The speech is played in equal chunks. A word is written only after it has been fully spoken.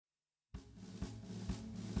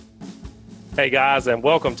Hey guys, and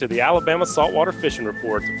welcome to the Alabama Saltwater Fishing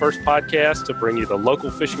Report, the first podcast to bring you the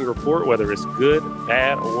local fishing report, whether it's good,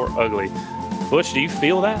 bad, or ugly. Butch, do you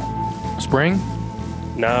feel that? Spring?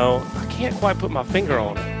 No, I can't quite put my finger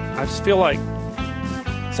on it. I just feel like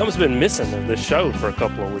something's been missing in this show for a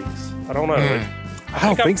couple of weeks. I don't know. I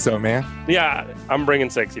don't think so, man. Yeah, I'm bringing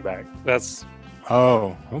sexy back. That's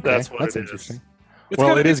okay. That's what That's it is. interesting. It's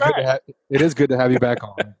Well, good it is to be good. back. It is good to have you back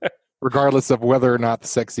on, regardless of whether or not the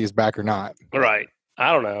sexy is back or not. Right.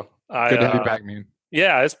 I don't know. Good to have you back, man.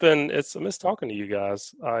 Yeah, I miss talking to you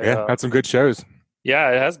guys. Had some good shows. Yeah,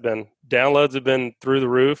 it has been. Downloads have been through the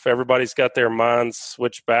roof. Everybody's got their minds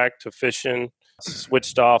switched back to fishing,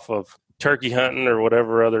 switched off of turkey hunting or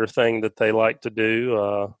whatever other thing that they like to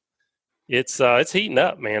do. It's heating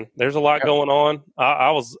up, man. There's a lot going on.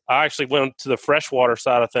 I actually went to the freshwater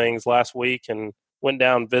side of things last week and went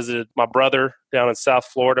down and visited my brother down in South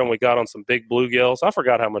Florida, and we got on some big bluegills. I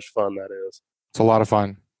forgot how much fun that is. It's a lot of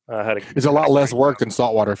fun. It's a lot less work than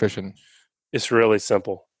saltwater fishing. It's really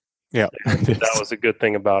simple. Yeah. That was a good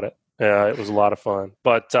thing about it. It was a lot of fun.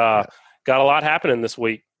 But got a lot happening this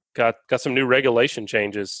week. Got some new regulation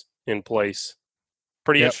changes in place.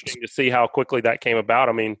 Pretty interesting to see how quickly that came about.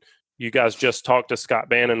 I mean, you guys just talked to Scott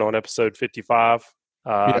Bannon on episode 55.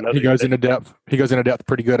 He goes into depth. He goes into depth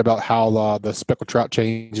pretty good about how the speckled trout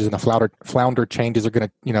changes and the flounder changes are going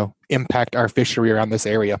to, impact our fishery around this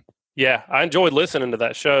area. Yeah, I enjoyed listening to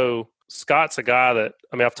that show. Scott's a guy that,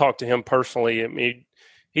 I've talked to him personally.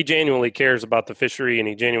 He genuinely cares about the fishery, and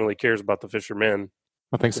he genuinely cares about the fishermen.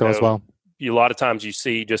 I think so as well. A lot of times you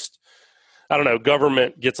see just,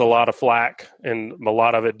 government gets a lot of flack, and a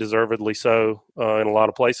lot of it deservedly so in a lot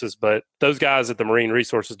of places. But those guys at the Marine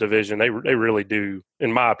Resources Division, they really do,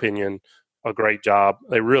 in my opinion, a great job.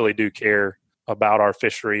 They really do care about our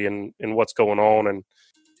fishery and what's going on. And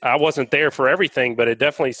I wasn't there for everything, but it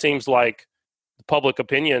definitely seems like the public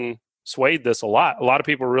opinion swayed this a lot. A lot of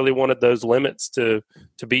people really wanted those limits to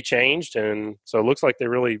be changed. And so it looks like they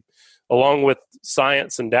really, along with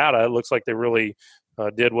science and data, it looks like they really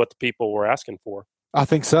did what the people were asking for. I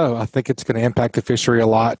think so. I think it's going to impact the fishery a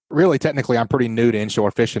lot. Really, technically, I'm pretty new to inshore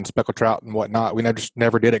fishing, speckled trout and whatnot. We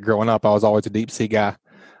never did it growing up. I was always a deep sea guy.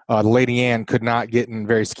 Lady Ann could not get in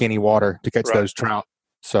very skinny water to catch those trout.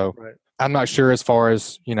 So I'm not sure as far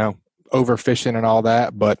as, overfishing and all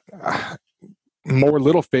that, but more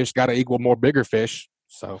little fish got to equal more bigger fish.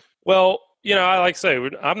 So, well, I like to say,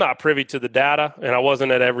 I'm not privy to the data, and I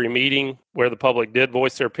wasn't at every meeting where the public did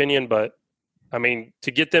voice their opinion, but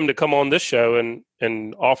to get them to come on this show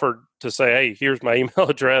and offer to say, hey, here's my email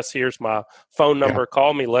address, here's my phone number,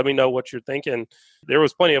 call me, let me know what you're thinking. There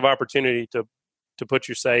was plenty of opportunity to put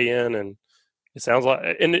your say in, and it sounds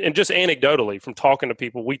like, and just anecdotally from talking to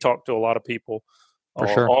people, we talked to a lot of people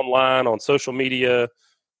online, on social media.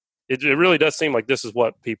 It really does seem like this is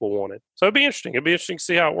what people wanted. So it'd be interesting. It'd be interesting to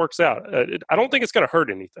see how it works out. I don't think it's going to hurt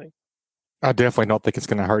anything. I definitely don't think it's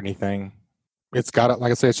going to hurt anything. It's got to,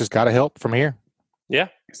 like I said, it's just got to help from here. Yeah.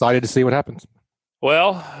 Excited to see what happens.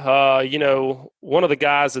 Well, one of the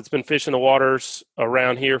guys that's been fishing the waters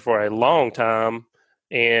around here for a long time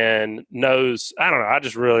and knows, I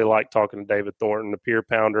just really like talking to David Thornton, the pier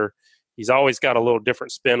pounder. He's always got a little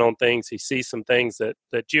different spin on things. He sees some things that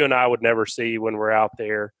you and I would never see when we're out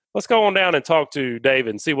there. Let's go on down and talk to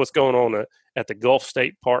David and see what's going on at the Gulf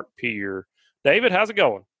State Park Pier. David, how's it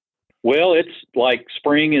going? Well, it's like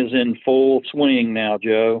spring is in full swing now,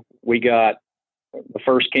 Joe. We got the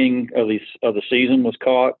first king of the season was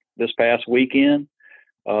caught this past weekend.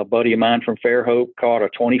 A buddy of mine from Fairhope caught a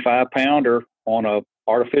 25-pounder on a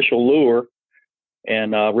artificial lure,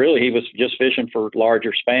 and really he was just fishing for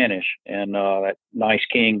larger Spanish, and that nice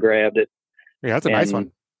king grabbed it. Yeah, that's a nice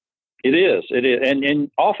one. It is, and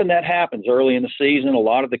often that happens early in the season. A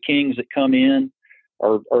lot of the kings that come in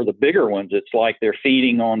are the bigger ones. It's like they're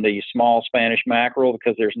feeding on the small Spanish mackerel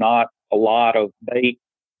because there's not a lot of bait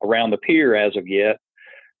around the pier as of yet.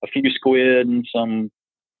 A few squid and some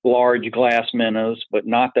large glass minnows, but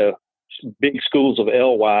not the big schools of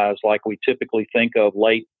alewives like we typically think of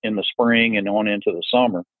late in the spring and on into the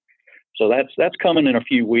summer. So that's coming in a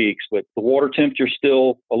few weeks, but the water temperature's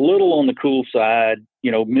still a little on the cool side,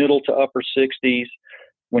 middle to upper 60s.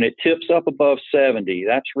 When it tips up above 70,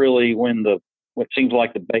 that's really when what seems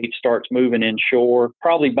like the bait starts moving inshore,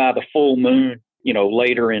 probably by the full moon,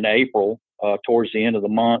 later in April, towards the end of the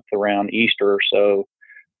month around Easter or so,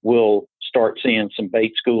 we'll start seeing some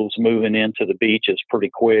bait schools moving into the beaches pretty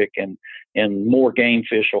quick, and more game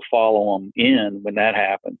fish will follow them in when that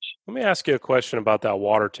happens. Let me ask you a question about that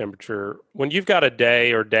water temperature. When you've got a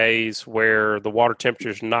day or days where the water temperature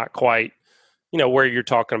is not quite, where you're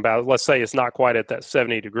talking about, let's say it's not quite at that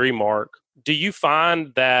 70-degree mark, do you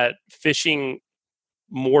find that fishing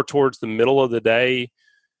more towards the middle of the day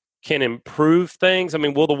can improve things? I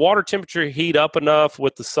mean, will the water temperature heat up enough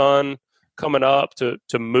with the sun coming up to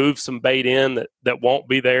move some bait in that won't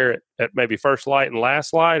be there at maybe first light and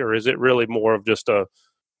last light? Or is it really more of just a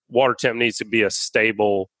water temp needs to be a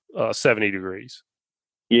stable 70 degrees?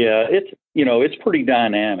 Yeah, it's pretty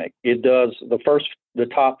dynamic. It does the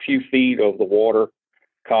top few feet of the water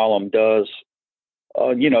column does,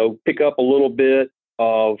 pick up a little bit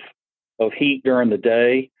of heat during the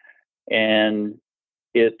day, and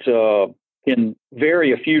it can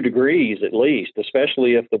vary a few degrees at least,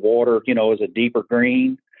 especially if the water, is a deeper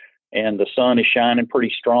green and the sun is shining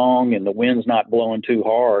pretty strong and the wind's not blowing too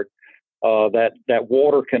hard. That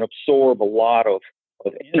water can absorb a lot of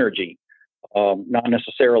energy. Not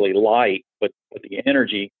necessarily light, but the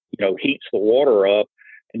energy, heats the water up,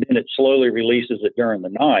 and then it slowly releases it during the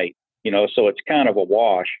night, so it's kind of a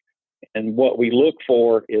wash. And what we look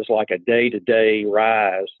for is like a day-to-day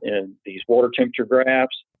rise in these water temperature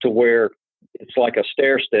graphs to where it's like a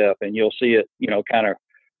stair step, and you'll see it, kind of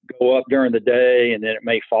go up during the day, and then it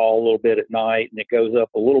may fall a little bit at night, and it goes up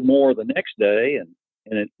a little more the next day, and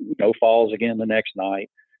it, falls again the next night.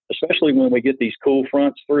 Especially when we get these cool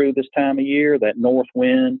fronts through this time of year, that north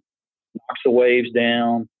wind knocks the waves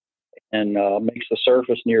down and makes the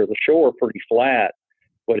surface near the shore pretty flat.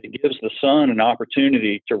 But it gives the sun an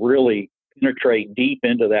opportunity to really penetrate deep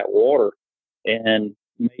into that water and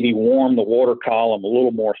maybe warm the water column a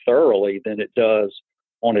little more thoroughly than it does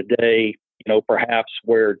on a day, perhaps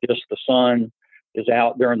where just the sun is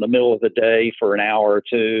out during the middle of the day for an hour or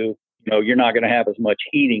two. You're not going to have as much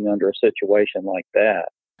heating under a situation like that.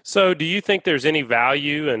 So do you think there's any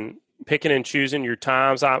value in picking and choosing your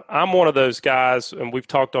times? I'm one of those guys, and we've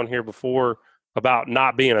talked on here before about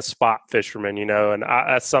not being a spot fisherman, and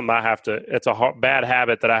that's something I have to, it's a bad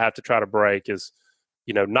habit that I have to try to break is,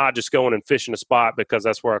 not just going and fishing a spot because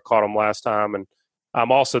that's where I caught them last time. And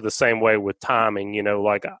I'm also the same way with timing,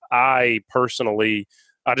 like I personally,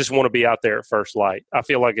 I just want to be out there at first light. I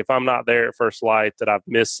feel like if I'm not there at first light that I've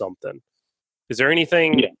missed something. Is there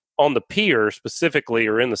anything on the pier specifically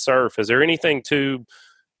or in the surf, is there anything to,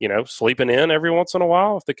 sleeping in every once in a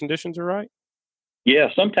while if the conditions are right? Yeah,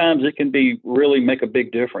 sometimes it can really make a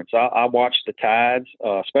big difference. I watch the tides,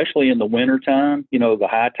 especially in the winter time, the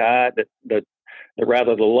high tide, the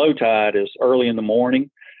low tide is early in the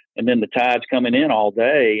morning, and then the tide's coming in all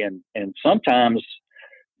day. And sometimes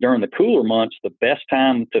during the cooler months, the best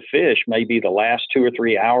time to fish may be the last 2 or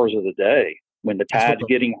 3 hours of the day when the tide's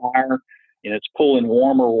getting higher and it's pulling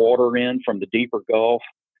warmer water in from the deeper Gulf.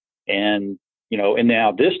 And, and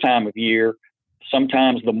now this time of year,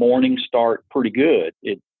 sometimes the mornings start pretty good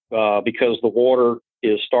because the water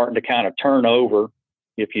is starting to kind of turn over.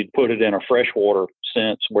 If you'd put it in a freshwater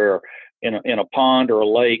sense, where in a pond or a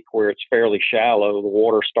lake where it's fairly shallow, the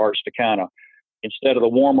water starts to kind of, instead of the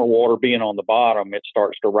warmer water being on the bottom, it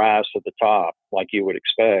starts to rise to the top like you would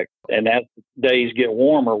expect. And as days get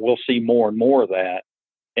warmer, we'll see more and more of that.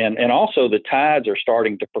 And also the tides are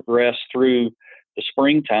starting to progress through the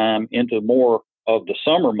springtime into more of the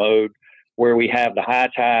summer mode, where we have the high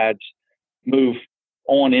tides move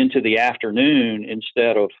on into the afternoon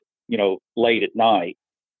instead of, late at night.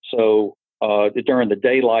 So during the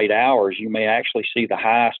daylight hours, you may actually see the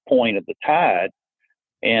highest point of the tide.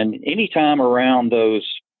 And anytime around the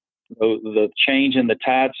change in the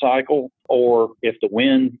tide cycle, or if the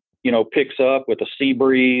wind, picks up with a sea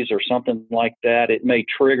breeze or something like that, it may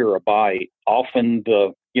trigger a bite. Often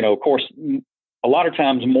of course, a lot of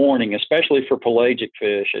times morning, especially for pelagic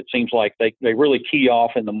fish, it seems like they really key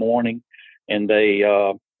off in the morning, and they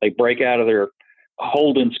break out of their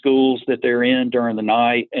holding schools that they're in during the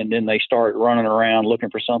night, and then they start running around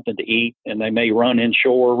looking for something to eat, and they may run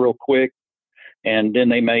inshore real quick, and then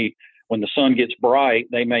they may, when the sun gets bright,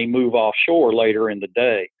 they may move offshore later in the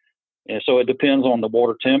day. And so it depends on the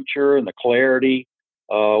water temperature and the clarity,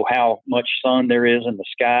 how much sun there is in the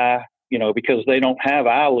sky, because they don't have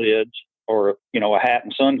eyelids or, a hat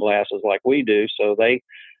and sunglasses like we do. So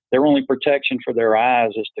their only protection for their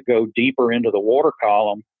eyes is to go deeper into the water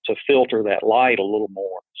column to filter that light a little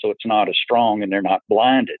more, so it's not as strong and they're not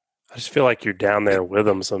blinded. I just feel like you're down there with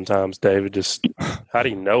them sometimes, David. Just how do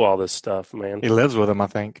you know all this stuff, man? He lives with them, I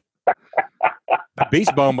think.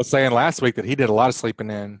 Beast Bum was saying last week that he did a lot of sleeping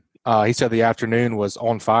in. He said the afternoon was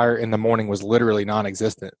on fire and the morning was literally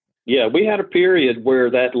non-existent. Yeah, we had a period where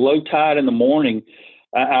that low tide in the morning,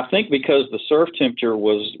 I think because the surf temperature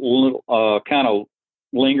was kind of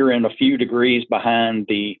lingering a few degrees behind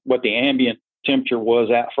what the ambient temperature was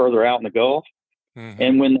further out in the Gulf. Mm-hmm.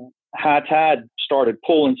 And when high tide started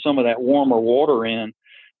pulling some of that warmer water in,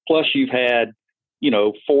 Plus you've had,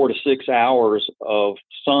 4 to 6 hours of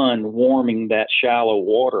sun warming that shallow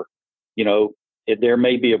water. There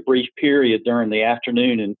may be a brief period during the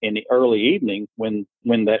afternoon and in the early evening when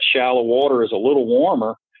that shallow water is a little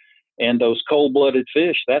warmer, and those cold-blooded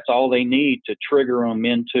fish, that's all they need to trigger them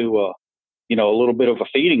into a little bit of a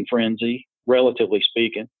feeding frenzy, relatively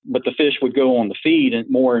speaking. But the fish would go on the feed and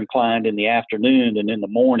more inclined in the afternoon than in the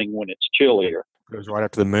morning when it's chillier. It was right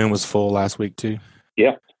after the moon was full last week too.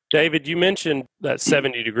 Yeah. David, you mentioned that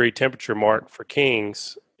 70-degree temperature mark for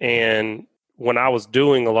kings, and when I was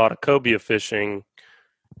doing a lot of cobia fishing,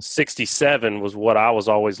 67 was what I was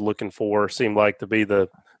always looking for. Seemed like to be the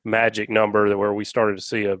magic number where we started to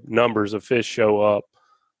see numbers of fish show up.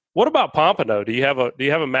 What about pompano? Do you have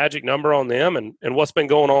a magic number on them, and what's been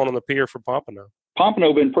going on the pier for pompano?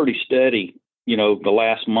 Pompano been pretty steady, the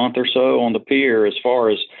last month or so on the pier as far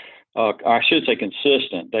as I should say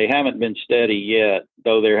consistent. They haven't been steady yet,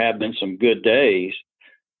 though there have been some good days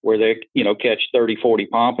where they, catch 30, 40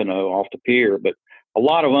 pompano off the pier, but a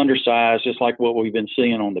lot of undersized, just like what we've been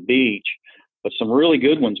seeing on the beach, but some really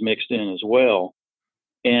good ones mixed in as well.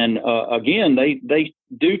 And again, they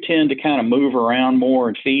do tend to kind of move around more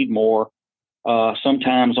and feed more,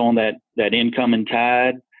 sometimes on that incoming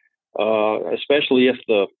tide, especially if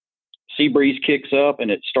the sea breeze kicks up and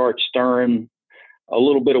it starts stirring a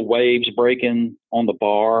little bit of waves breaking on the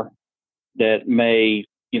bar that may,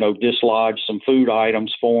 dislodge some food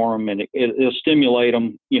items for them, and it'll stimulate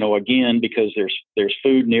them, again, because there's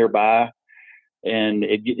food nearby, and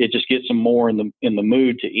it just gets them more in the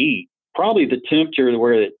mood to eat. Probably the temperature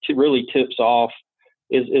where it really tips off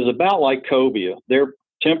is about like cobia. Their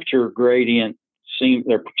temperature gradient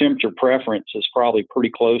their temperature preference is probably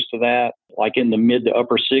pretty close to that, like in the mid to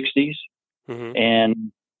upper 60s. Mm-hmm.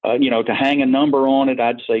 And to hang a number on it,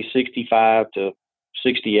 I'd say 65 to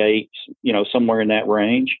 68, somewhere in that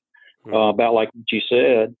range, about like what you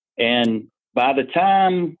said. And by the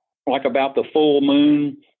time, like about the full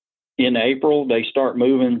moon in April, they start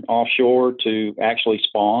moving offshore to actually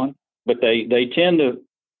spawn, but they tend to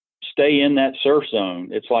stay in that surf zone.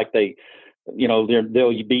 It's like they'll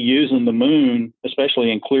be using the moon,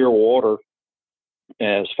 especially in clear water,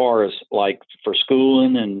 as far as like for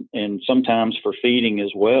schooling and sometimes for feeding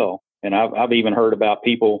as well. And I've even heard about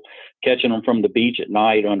people catching them from the beach at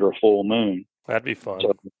night under a full moon. That'd be fun.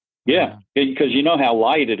 So, yeah, because you know how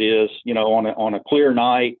light it is, on a clear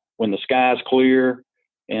night when the sky's clear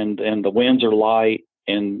and the winds are light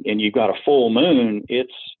and you've got a full moon,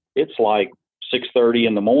 it's like 6:30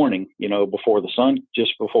 in the morning, before the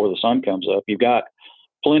sun comes up. You've got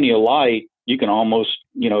plenty of light. You can almost,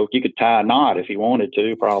 you could tie a knot if you wanted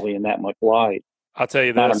to, probably in that much light. I'll tell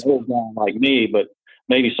you Not this. an old guy like me, but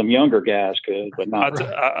maybe some younger guys could, but not.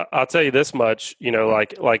 I'll tell you this much,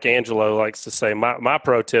 like Angelo likes to say, my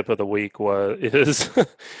pro tip of the week is,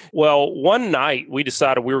 well, one night we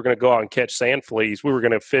decided we were going to go out and catch sand fleas. We were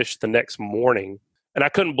going to fish the next morning, and I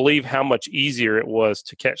couldn't believe how much easier it was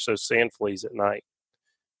to catch those sand fleas at night.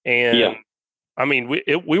 And yeah. I mean,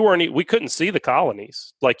 we couldn't see the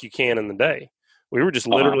colonies like you can in the day. We were just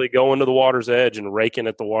literally going to the water's edge and raking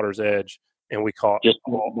at the water's edge, and we caught just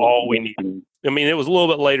all we needed. I mean, it was a little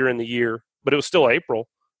bit later in the year, but it was still April,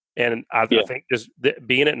 and I think just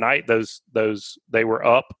being at night, those they were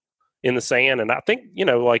up in the sand, and I think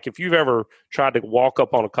like if you've ever tried to walk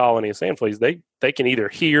up on a colony of sand fleas, they can either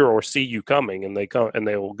hear or see you coming, and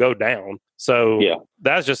they will go down. So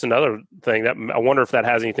that's just another thing that I wonder if that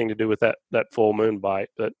has anything to do with that full moon bite.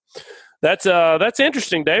 But that's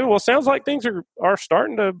interesting, David. Well, it sounds like things are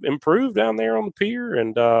starting to improve down there on the pier,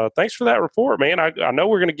 and thanks for that report, man. I know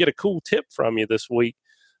we're going to get a cool tip from you this week,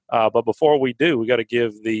 but before we do, we got to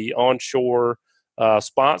give the onshore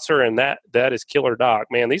sponsor, and that is KillerDock.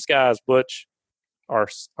 Man, these guys, Butch, are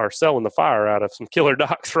selling the fire out of some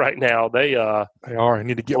KillerDocks right now. They are. I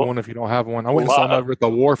need to get one if you don't have one. I went and saw them over at the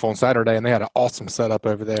wharf on Saturday, and they had an awesome setup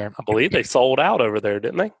over there. I believe they sold out over there,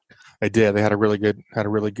 didn't they? They did. They had a really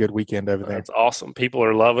good weekend over there. That's awesome. People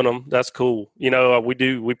are loving them. That's cool. We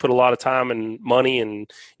put a lot of time and money and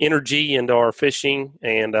energy into our fishing,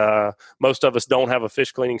 and most of us don't have a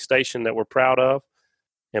fish cleaning station that we're proud of.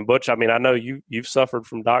 And Butch, I mean, I know you've suffered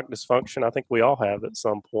from dock dysfunction. I think we all have at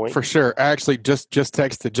some point. For sure. I actually just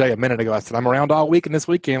texted Jay a minute ago. I said, I'm around all week and this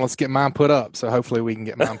weekend. Let's get mine put up. So hopefully we can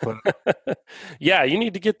get mine put up. Yeah, you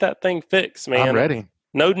need to get that thing fixed, man. I'm ready.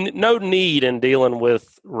 No need in dealing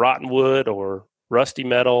with rotten wood or rusty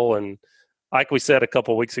metal. And like we said a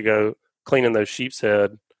couple of weeks ago, cleaning those sheep's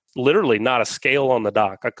head, literally not a scale on the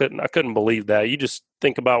dock. I couldn't believe that. You just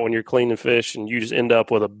think about when you're cleaning fish and you just end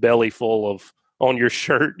up with a belly full of, on your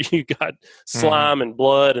shirt, you got slime and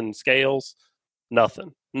blood and scales.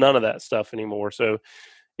 Nothing. None of that stuff anymore. So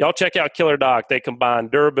y'all check out KillerDock. They combine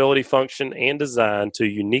durability, function, and design to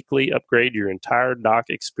uniquely upgrade your entire dock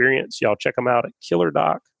experience. Y'all check them out at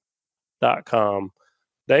KillerDock.com.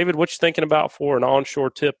 David, what you thinking about for an onshore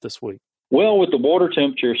tip this week? Well, with the water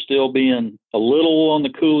temperature still being a little on the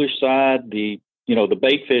coolish side, the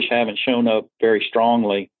bait fish haven't shown up very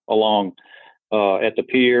strongly along at the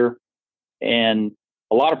pier, and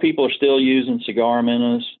a lot of people are still using cigar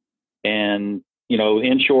minnows, and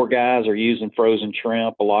inshore guys are using frozen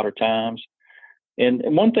shrimp a lot of times. And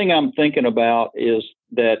one thing I'm thinking about is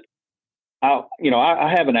that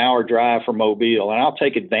I have an hour drive from Mobile, and I'll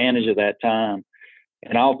take advantage of that time,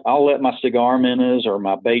 and I'll let my cigar minnows or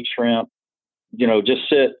my bait shrimp, just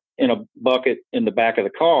sit in a bucket in the back of the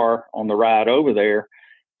car on the ride over there,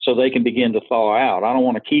 so they can begin to thaw out. I don't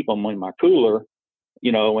want to keep them in my cooler,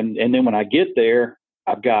 and then when I get there,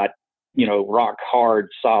 I've got rock hard,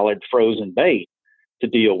 solid frozen bait to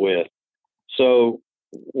deal with. So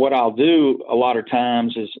what I'll do a lot of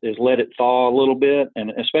times is let it thaw a little bit, and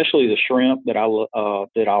especially the shrimp that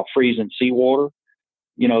I'll freeze in seawater.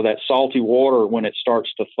 That salty water, when it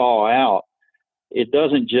starts to thaw out, it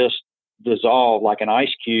doesn't just dissolve like an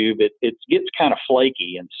ice cube. It gets kind of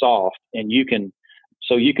flaky and soft, and you can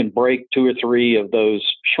break 2 or 3 of those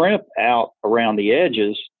shrimp out around the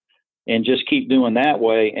edges and just keep doing that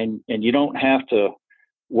way, and you don't have to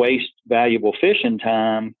waste valuable fishing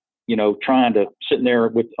time, trying to sitting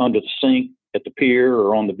there under the sink at the pier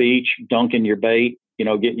or on the beach, dunking your bait,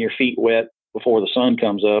 getting your feet wet before the sun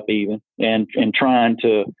comes up even, and trying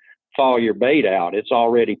to thaw your bait out. It's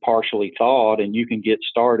already partially thawed, and you can get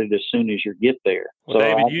started as soon as you get there. Well, so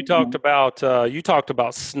David, you talked about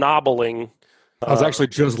snobbling. I was actually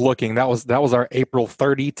just looking. That was our April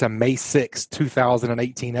 30 to May 6,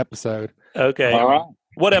 2018 episode. Okay. All right.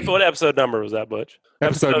 What episode number was that, Butch?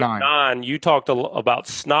 Episode 9. You talked about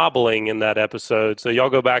snobbling in that episode, so y'all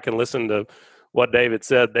go back and listen to what David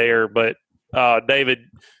said there. But David,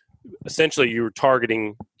 essentially, you were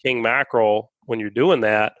targeting king mackerel when you're doing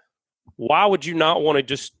that. Why would you not want to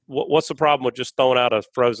just? What's the problem with just throwing out a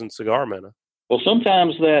frozen cigar minnow? Well,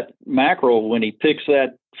 sometimes that mackerel, when he picks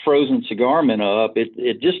that frozen cigar minnow up,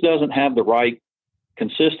 it just doesn't have the right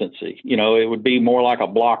consistency. It would be more like a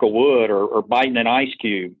block of wood or biting an ice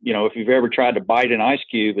cube. If you've ever tried to bite an ice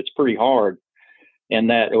cube, it's pretty hard. And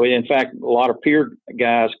that, in fact, a lot of pier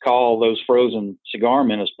guys call those frozen cigar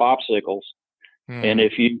minnows popsicles. And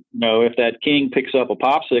if if that king picks up a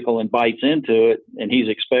popsicle and bites into it, and he's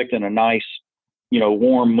expecting a nice,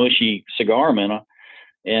 warm, mushy cigar minnow,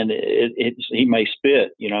 and he may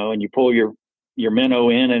spit, and you pull your minnow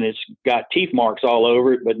in, and it's got teeth marks all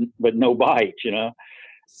over it, but no bites,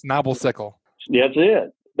 Snobble sickle. That's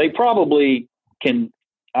it. They probably can,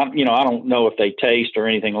 I don't know if they taste or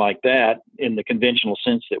anything like that in the conventional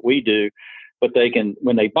sense that we do, but they can,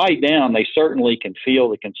 when they bite down, they certainly can feel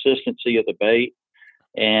the consistency of the bait.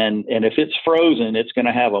 And if it's frozen, it's going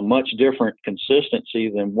to have a much different consistency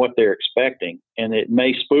than what they're expecting. And it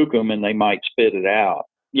may spook them, and they might spit it out.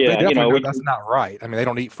 Yeah, that's not right. I mean, they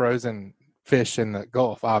don't eat frozen fish in the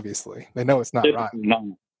Gulf, obviously. They know it's not right.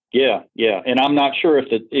 No. Yeah. And I'm not sure if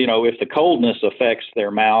the coldness affects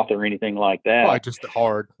their mouth or anything like that. Probably just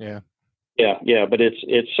hard, yeah. Yeah, but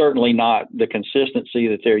it's certainly not the consistency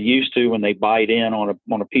that they're used to when they bite in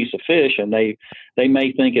on a piece of fish, and they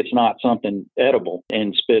may think it's not something edible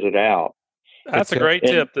and spit it out. That's a great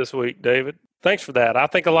tip this week, David. Thanks for that. I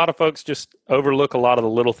think a lot of folks just overlook a lot of the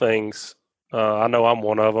little things. I know I'm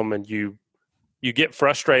one of them, and you get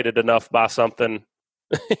frustrated enough by something,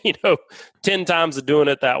 10 times of doing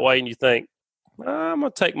it that way, and you think, I'm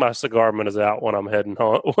going to take my cigar minnows out when I'm heading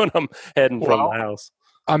home, from the house.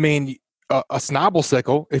 I mean, a snobble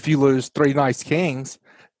sickle, if you lose 3 nice kings,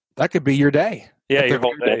 that could be your day. Yeah, your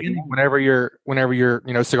whole day. Whenever your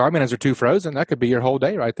cigar minnows are too frozen, that could be your whole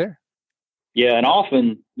day right there. Yeah, and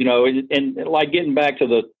often, and like getting back to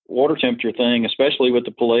the water temperature thing, especially with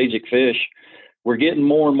the pelagic fish, we're getting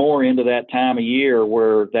more and more into that time of year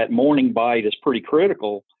where that morning bite is pretty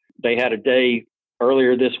critical. They had a day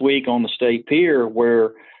earlier this week on the state pier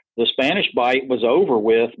where the Spanish bite was over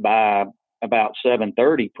with by about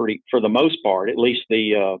 7:30, for the most part, at least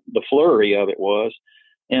the flurry of it was.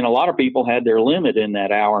 And a lot of people had their limit in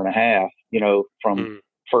that hour and a half, from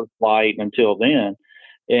first light until then.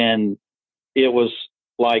 And it was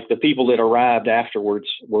like the people that arrived afterwards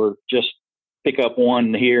were just pick up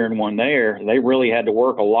one here and one there. They really had to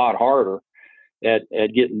work a lot harder at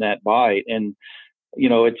getting that bite. And,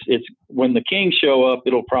 it's when the kings show up,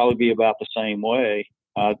 it'll probably be about the same way.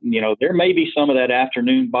 There may be some of that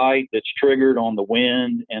afternoon bite that's triggered on the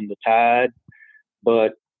wind and the tide,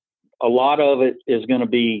 but a lot of it is going to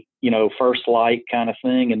be, first light kind of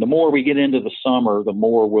thing. And the more we get into the summer, the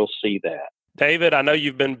more we'll see that. David, I know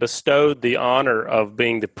you've been bestowed the honor of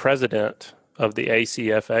being the president of the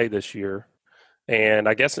ACFA this year. And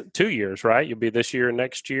I guess 2 years, right? You'll be this year and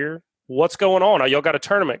next year. What's going on? Y'all got a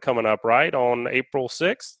tournament coming up, right, on April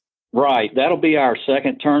 6th? Right. That'll be our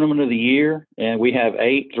second tournament of the year, and we have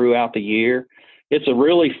 8 throughout the year. It's a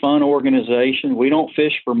really fun organization. We don't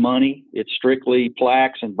fish for money. It's strictly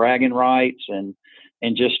plaques and bragging rights and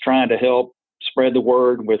just trying to help spread the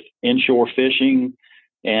word with inshore fishing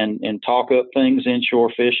and talk up things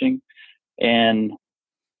inshore fishing. And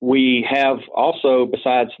we have also,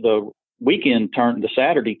 besides the the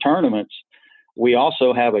Saturday tournaments, we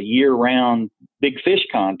also have a year-round big fish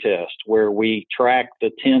contest where we track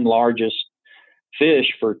the 10 largest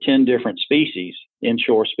fish for 10 different species,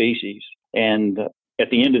 inshore species. And at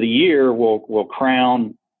the end of the year, we'll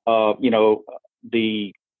crown,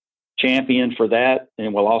 the champion for that,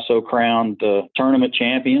 and we'll also crown the tournament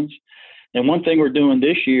champions. And one thing we're doing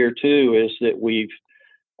this year too is that we've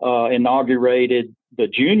inaugurated the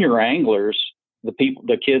junior anglers.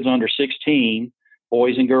 The kids under 16,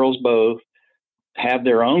 boys and girls both, have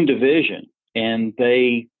their own division, and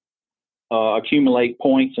they accumulate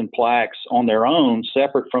points and plaques on their own,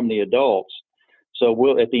 separate from the adults.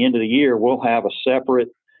 So at the end of the year, we'll have a separate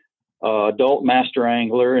adult master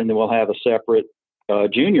angler, and then we'll have a separate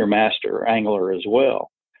junior master angler as well.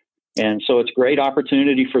 And so it's a great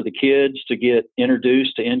opportunity for the kids to get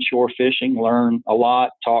introduced to inshore fishing, learn a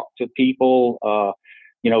lot, talk to people.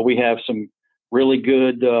 We have some really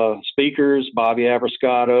good speakers, Bobby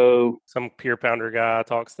Abrascato. Some Pier Pounder guy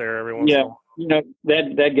talks there every once in a while.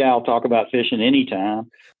 That guy will talk about fishing anytime.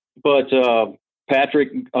 But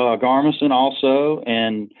Patrick Garmison also,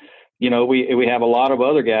 and we have a lot of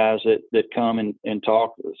other guys that come and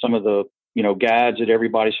talk. Some of the guides that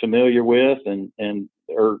everybody's familiar with, and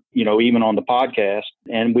even on the podcast,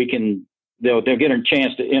 and they'll get a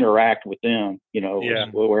chance to interact with them.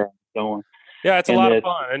 Where I'm going. Yeah, it's a lot of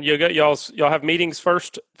fun, and y'all have meetings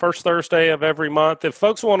first Thursday of every month. If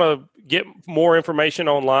folks want to get more information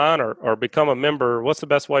online or become a member, what's the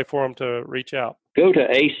best way for them to reach out? Go to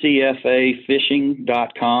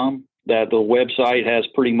acfafishing.com. That the website has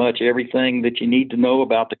pretty much everything that you need to know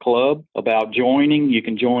about the club, about joining. You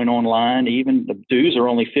can join online. Even the dues are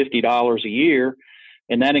only $50 a year,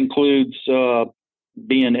 and that includes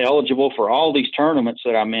being eligible for all these tournaments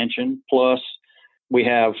that I mentioned. Plus, we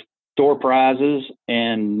have door prizes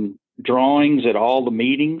and drawings at all the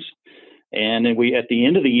meetings. And then at the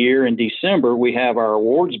end of the year in December, we have our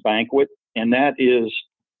awards banquet, and that is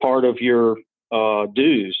part of your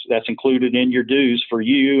dues. That's included in your dues for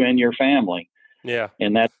you and your family. Yeah.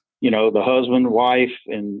 And that's, the husband, wife,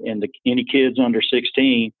 and any kids under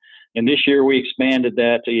 16. And this year we expanded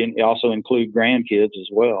that to also include grandkids as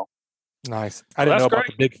well. Nice. I didn't know about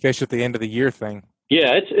the big fish at the end of the year thing.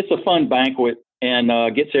 Yeah, it's a fun banquet, and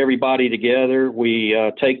gets everybody together. We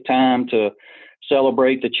take time to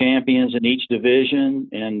celebrate the champions in each division,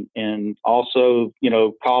 and also,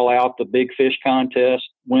 call out the big fish contest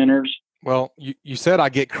winners. Well, you said I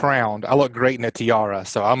get crowned. I look great in a tiara,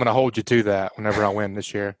 so I'm going to hold you to that whenever I win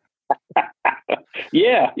this year.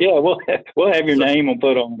 Yeah, we'll have your name and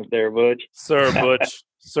put on it there, Butch. Sir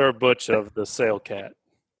Butch of the Sailcat.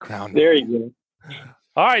 Crowned. There you go.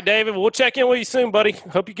 All right, David, we'll check in with you soon, buddy.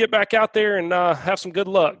 Hope you get back out there and have some good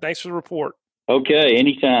luck. Thanks for the report. Okay,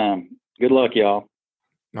 anytime. Good luck, y'all.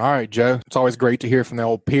 All right, Joe. It's always great to hear from the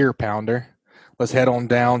old Pier Pounder. Let's head on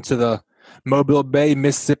down to the Mobile Bay,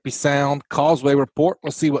 Mississippi Sound Causeway Report.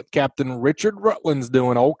 We'll see what Captain Richard Rutland's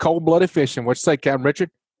doing. Old cold-blooded fishing. What you say, Captain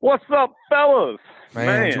Richard? What's up, fellas?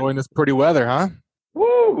 Man, enjoying this pretty weather, huh?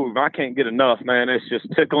 Woo! I can't get enough, man. It's just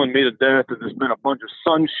tickling me to death that there's been a bunch of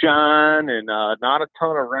sunshine and not a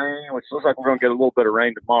ton of rain, which looks like we're going to get a little bit of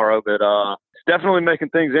rain tomorrow, but it's definitely making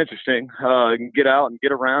things interesting. You can get out and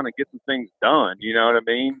get around and get some things done, you know what I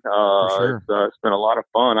mean? Sure. It's been a lot of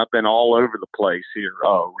fun. I've been all over the place here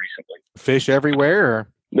recently. Fish everywhere? Or?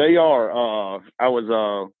 They are. I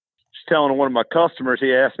was just telling one of my customers,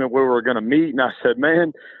 he asked me where we were going to meet, and I said,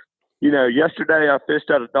 man, yesterday I fished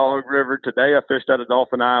out of Dog River, today I fished out of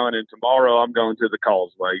Dolphin Island, and tomorrow I'm going to the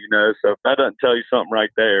Causeway, so if that doesn't tell you something right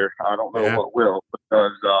there, I don't know what will,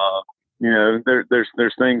 because,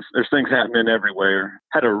 there's things happening everywhere.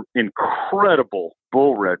 Had an incredible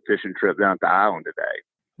bull red fishing trip down at the island today.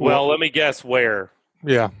 Well, let me guess where.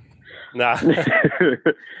 Yeah. Nah.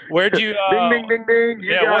 Where'd you, ding, ding, ding, ding.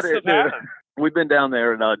 You got what's it. the pattern? We've been down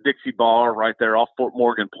there in Dixie Bar right there off Fort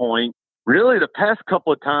Morgan Point. Really, the past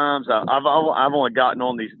couple of times, I've only gotten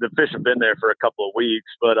on these. The fish have been there for a couple of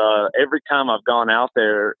weeks, but every time I've gone out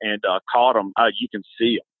there and caught them, you can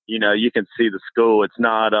see them. You know, you can see the school. It's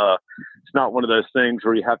not one of those things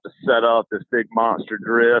where you have to set up this big monster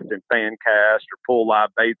drift and fan cast or pull live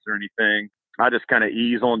baits or anything. I just kind of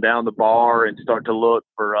ease on down the bar and start to look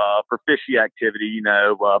for fishy activity. You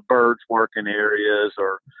know, birds working areas,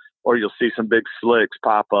 or you'll see some big slicks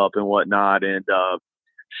pop up and whatnot. And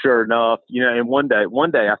sure enough, you know, and one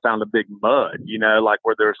day I found a big mud, you know, like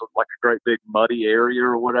where there's like a great big muddy area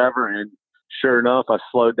or whatever. And sure enough, I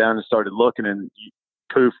slowed down and started looking, and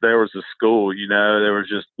poof, there was a school. You know, there was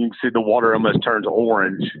just, you can see the water almost turns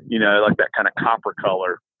orange, you know, like that kind of copper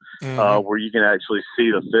color, where you can actually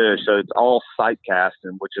see the fish. So it's all sight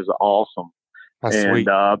casting, which is awesome. That's and sweet.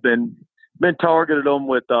 Been targeted them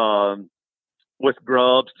with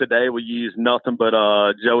grubs. Today we use nothing but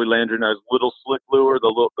Joey Landrino's little slick lure,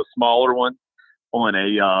 the smaller one, on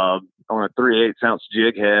a 3/8 ounce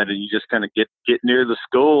jig head, and you just kind of get near the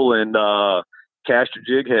school and cast your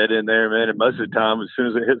jig head in there, man. And most of the time, as soon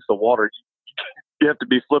as it hits the water, you have to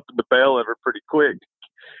be flipping the bail over pretty quick.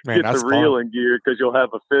 Man, Get the reel in gear, because you'll have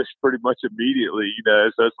a fish pretty much immediately, you know.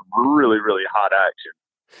 So it's really, really hot action.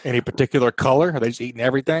 Any particular color? Are they just eating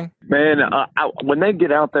everything? Man, when they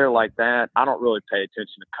get out there like that, I don't really pay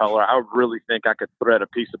attention to color. I really think I could thread a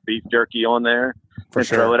piece of beef jerky on there and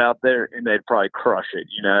throw it out there, and they'd probably crush it,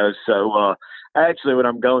 you know. So actually, when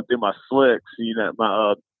I'm going through my slicks, you know,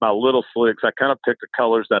 my little slicks, I kind of pick the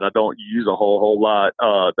colors that I don't use a whole lot,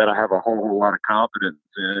 that I have a whole lot of confidence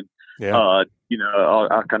in. Yeah. You know,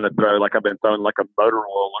 I kind of throw, like I've been throwing like a motor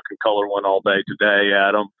oil looking color one all day today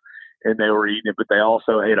at them. And they were eating it, but they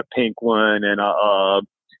also ate a pink one and a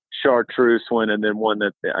chartreuse one, and then one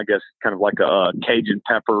that I guess kind of like a Cajun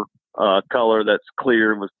pepper color that's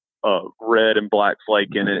clear with red and black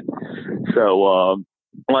flake in it. So,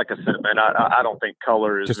 like I said, man, I don't think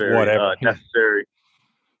color is just very necessary.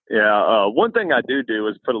 Yeah. One thing I do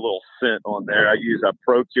is put a little scent on there. I use a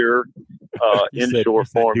Procure inshore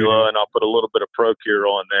formula, and I'll put a little bit of Procure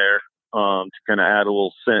on there to kind of add a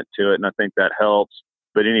little scent to it, and I think that helps.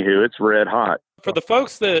 But anywho, it's red hot. For the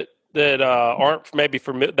folks that aren't maybe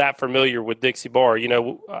that familiar with Dixie Bar, you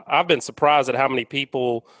know, I've been surprised at how many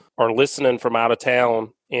people are listening from out of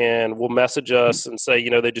town and will message us and say, you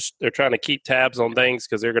know, they're trying to keep tabs on things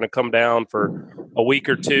because they're going to come down for a week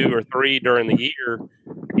or 2 or 3 during the year.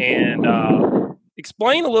 And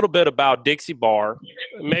explain a little bit about Dixie Bar.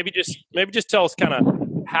 Maybe just tell us kind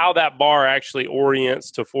of how that bar actually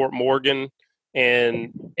orients to Fort Morgan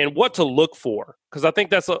and what to look for. Because I think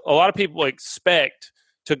that's a lot of people expect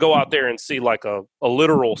to go out there and see like a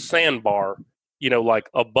literal sandbar, you know, like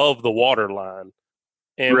above the water line.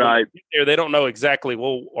 And right there, they don't know exactly,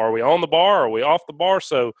 well, are we on the bar? Are we off the bar?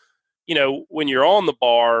 So, you know, when you're on the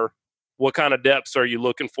bar, what kind of depths are you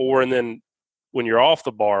looking for? And then when you're off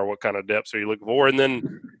the bar, what kind of depths are you looking for? And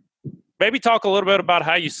then maybe talk a little bit about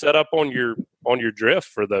how you set up on your drift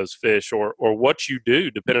for those fish, or what you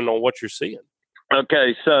do depending on what you're seeing.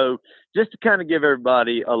 Okay, so just to kind of give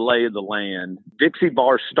everybody a lay of the land, Dixie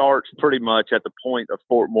Bar starts pretty much at the point of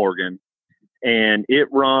Fort Morgan, and it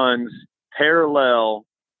runs parallel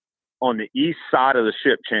on the east side of the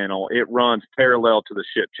ship channel. It runs parallel to the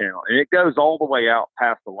ship channel, and it goes all the way out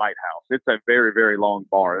past the lighthouse. It's a very, very long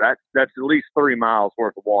bar. That's at least 3 miles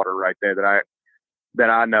worth of water right there that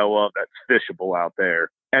I know of that's fishable out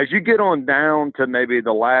there. As you get on down to maybe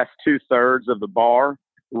the last 2/3 of the bar,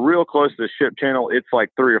 real close to the ship channel, it's like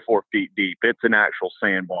 3 or 4 feet deep. It's an actual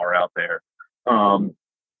sandbar out there. And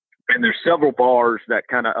there's several bars that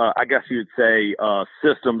kind of, I guess you'd say,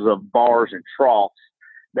 systems of bars and troughs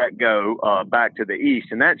that go back to the east.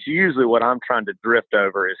 And that's usually what I'm trying to drift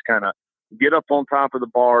over, is kind of get up on top of the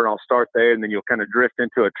bar, and I'll start there, and then you'll kind of drift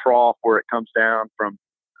into a trough where it comes down from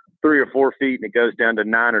 3 or 4 feet, and it goes down to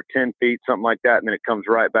 9 or 10 feet, something like that. And then it comes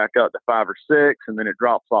right back up to 5 or 6, and then it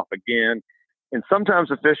drops off again. And sometimes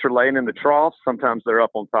the fish are laying in the troughs. Sometimes they're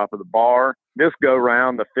up on top of the bar. This go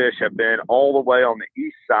round, the fish have been all the way on the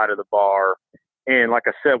east side of the bar. And like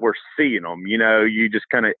I said, we're seeing them. You know, you just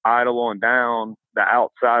kind of idle on down the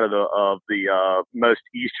outside of the most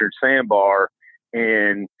eastern sandbar,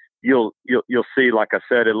 and you'll see, like I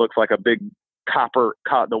said, it looks like a big copper.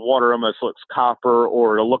 The water almost looks copper,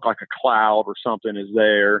 or it'll look like a cloud or something is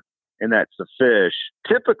there. And that's the fish.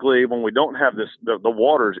 Typically, when we don't have this, the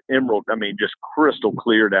water's emerald, I mean, just crystal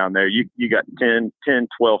clear down there. You got 10,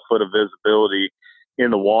 12 foot of visibility in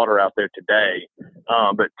the water out there today.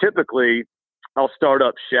 But typically, I'll start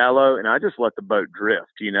up shallow, and I just let the boat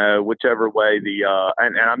drift, you know, whichever way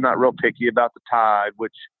and I'm not real picky about the tide,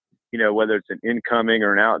 which you know, whether it's an incoming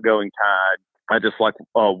or an outgoing tide. I just like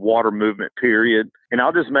a water movement period. And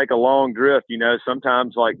I'll just make a long drift, you know,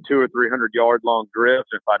 sometimes like 200 or 300 yard long drift.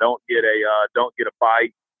 If I don't get a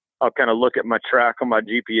bite, I'll kind of look at my track on my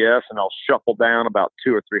GPS and I'll shuffle down about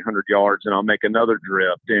 200 or 300 yards, and I'll make another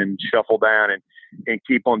drift and shuffle down and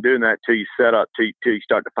keep on doing that till you set up, till you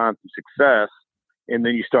start to find some success. And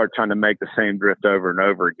then you start trying to make the same drift over and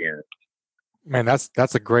over again. Man, that's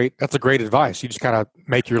a great advice. You just kind of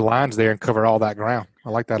make your lines there and cover all that ground. I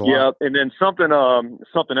like that a lot. Yeah, and then something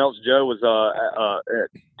else Joe was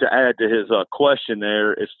to add to his question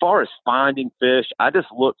there. As far as finding fish, I just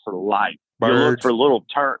look for light. You look for little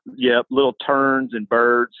turns and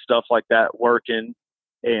birds, stuff like that working,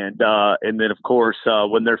 and then of course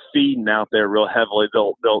when they're feeding out there real heavily,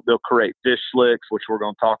 they'll create fish slicks, which we're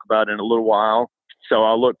going to talk about in a little while. So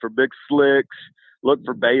I'll look for big slicks, look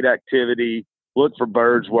for bait activity, look for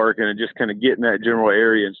birds working, and just kind of get in that general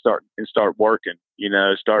area and start working. You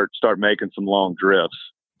know, start making some long drifts.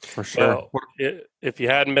 For sure. Well, if you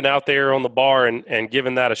hadn't been out there on the bar and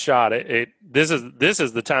given that a shot, this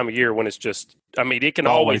is the time of year when it's just. I mean, it can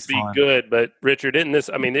always be good, but Richard,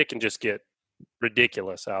 it can just get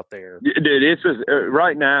ridiculous out there. Dude,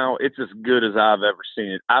 right now it's as good as I've ever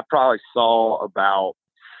seen it. I probably saw about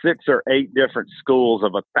 6 or 8 different schools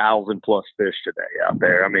of 1,000+ fish today out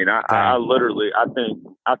there. I mean, I literally, I think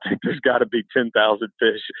there's got to be 10,000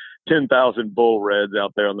 fish, 10,000 bull reds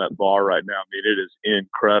out there on that bar right now. I mean, it is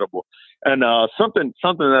incredible. And something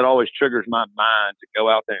that always triggers my mind to go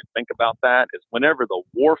out there and think about that is whenever the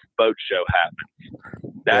wharf boat show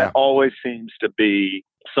happens. That always seems to be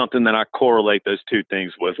something that I correlate those two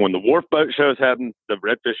things with. When the wharf boat shows happen, the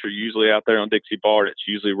redfish are usually out there on Dixie Bar. It's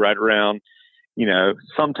usually right around, you know,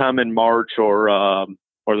 sometime in March or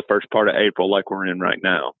the first part of April, like we're in right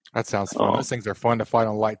now. That sounds fun. Those things are fun to fight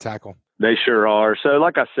on light tackle. They sure are. So,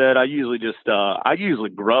 like I said, I usually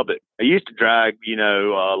grub it. I used to drag, you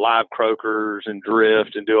know, live croakers and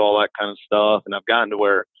drift and do all that kind of stuff, and I've gotten to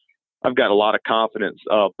where I've got a lot of confidence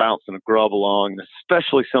bouncing a grub along,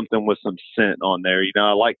 especially something with some scent on there. You know,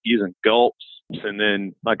 I like using gulps, and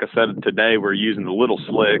then, like I said, today we're using the little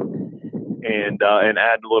slick and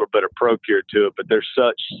adding a little bit of procure to it. But they're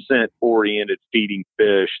such scent-oriented feeding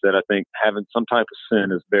fish that I think having some type of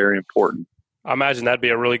scent is very important. I imagine that'd be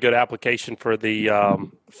a really good application for the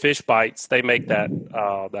fish bites. They make that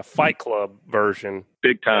Fight Club version.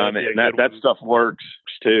 Big time. And that stuff works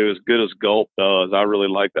too, as good as gulp does. I really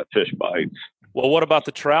like that fish bites. Well, what about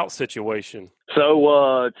the trout situation?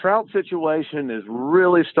 So trout situation is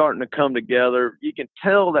really starting to come together. You can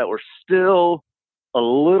tell that we're still a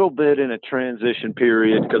little bit in a transition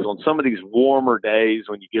period, because on some of these warmer days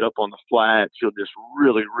when you get up on the flats, you'll just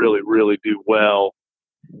really, really, really do well.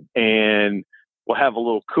 And we'll have a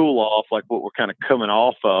little cool off, like what we're kind of coming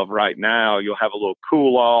off of right now. You'll have a little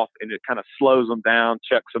cool off, and it kind of slows them down,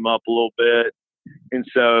 checks them up a little bit. And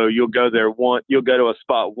so you'll go to a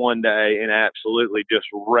spot one day and absolutely just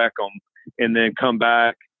wreck them, and then come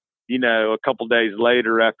back, you know, a couple days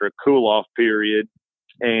later after a cool off period,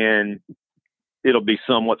 and it'll be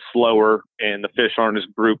somewhat slower, and the fish aren't as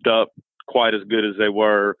grouped up quite as good as they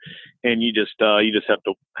were, and you just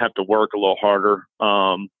have to work a little harder.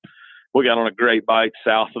 We got on a great bite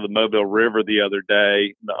south of the Mobile River the other day,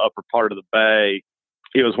 in the upper part of the bay.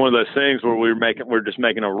 It was one of those things where we're just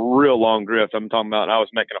making a real long drift. I'm talking about I was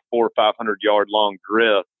making a 400 or 500 yard long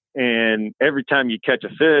drift, and every time you catch a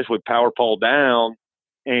fish, we power pole down,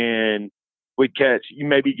 and you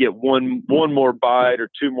maybe get one more bite or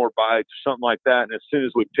 2 more bites or something like that. And as soon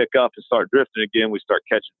as we pick up and start drifting again, we start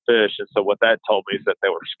catching fish. And so what that told me is that they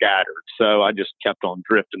were scattered. So I just kept on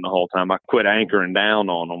drifting the whole time. I quit anchoring down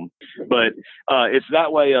on them. But it's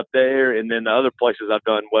that way up there. And then the other places I've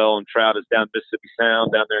done well in trout is down Mississippi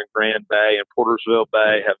Sound, down there in Grand Bay and Portersville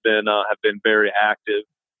Bay have been very active.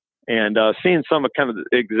 And seeing some of kind of the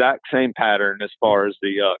exact same pattern as far as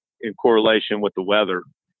the in correlation with the weather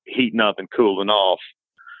heating up and cooling off.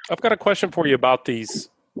 I've got a question for you about these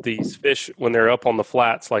fish when they're up on the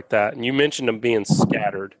flats like that, and you mentioned them being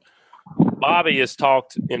scattered. Bobby has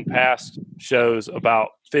talked in past shows about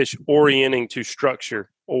fish orienting to structure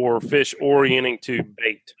or fish orienting to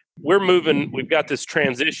bait. We've got this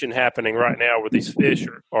transition happening right now where these fish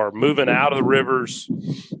are moving out of the rivers.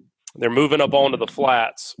 They're moving up onto the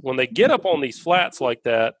flats. When they get up on these flats like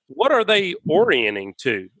that, what are they orienting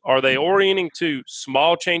to? Are they orienting to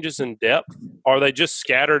small changes in depth? Are they just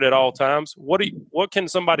scattered at all times? What can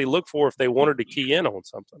somebody look for if they wanted to key in on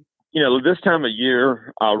something? You know, this time of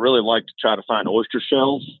year, I really like to try to find oyster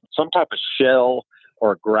shells, some type of shell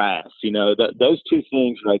or grass. You know, those two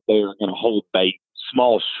things right there are going to hold bait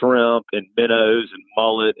small shrimp and minnows and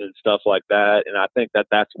mullet and stuff like that. And I think that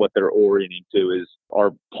that's what they're orienting to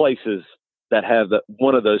are places that have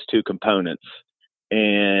one of those two components.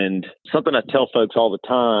 And something I tell folks all the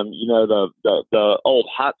time, the old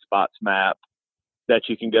hotspots map that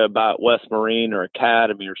you can go buy at West Marine or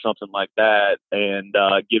Academy or something like that, and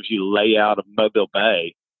gives you layout of Mobile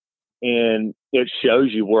Bay. And it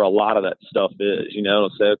shows you where a lot of that stuff is. It'll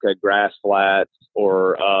say, okay, grass flats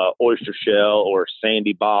or oyster shell or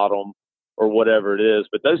sandy bottom or whatever it is.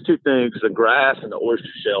 But those two things, the grass and the oyster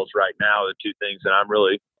shells right now, are the two things that I'm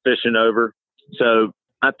really fishing over. So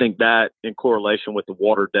I think that in correlation with the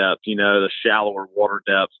water depth, the shallower water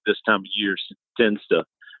depth this time of year tends to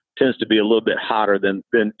be a little bit hotter than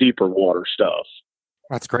deeper water stuff.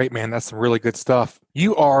 That's great, man. That's some really good stuff.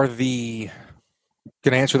 You are going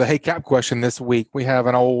to answer the Hey Cap question this week. We have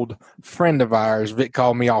an old friend of ours. Vic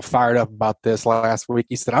called me all fired up about this last week.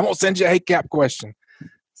 He said, I'm going to send you a Hey Cap question. I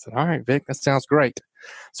said, all right, Vic, that sounds great.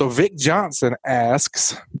 So Vic Johnson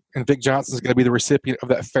asks, and Vic Johnson is going to be the recipient of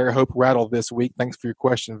that Fair Hope rattle this week. Thanks for your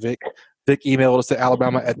question, Vic. Vic emailed us at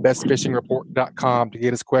alabama@bestfishingreport.com to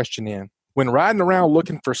get his question in. When riding around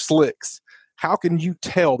looking for slicks, how can you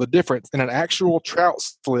tell the difference in an actual trout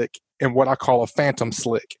slick and what I call a phantom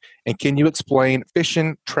slick? And can you explain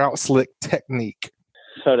fishing trout slick technique?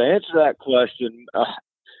 So to answer that question, I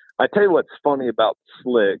tell you what's funny about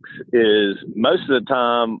slicks is most of the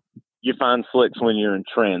time you find slicks when you're in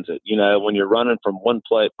transit, when you're running from one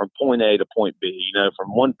place, from point A to point B,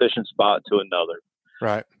 from one fishing spot to another.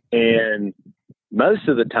 Right. And most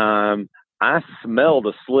of the time I smell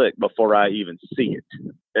the slick before I even see it.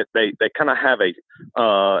 They kind of have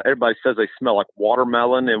everybody says they smell like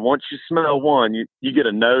watermelon. And once you smell one, you get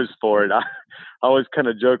a nose for it. I always kind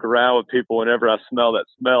of joke around with people whenever I smell that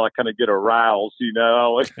smell, I kind of get aroused. I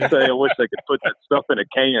always say I wish they could put that stuff in a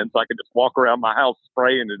can so I could just walk around my house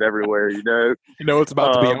spraying it everywhere, it's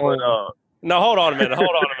about to be on. No, hold on a minute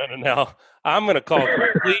now. I'm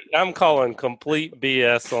calling complete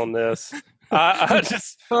BS on this.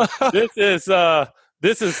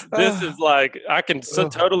 This is like, I can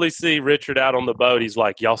totally see Richard out on the boat. He's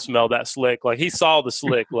like, y'all smell that slick? Like, he saw the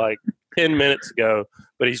slick like 10 minutes ago,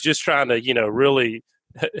 but he's just trying to, really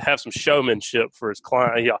have some showmanship for his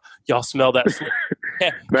client. Y'all smell that slick?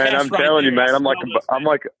 Man, I'm telling you, man, I'm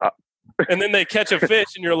like, and then they catch a fish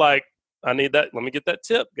and you're like, I need that. Let me get that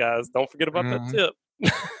tip, guys. Don't forget about that tip.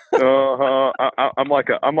 I'm like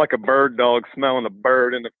a bird dog smelling a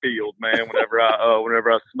bird in the field, man. Whenever I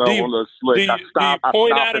smell one of those slicks, I stop and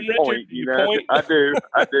point. I do.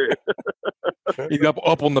 He's up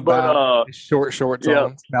on the bow, shorts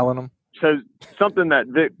on, smelling them. So something that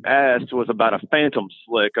Vic asked was about a phantom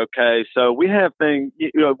slick. Okay, so we have things.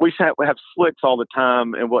 We have slicks all the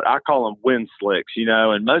time, and what I call them wind slicks.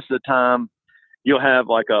 And most of the time you'll have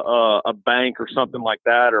like a bank or something like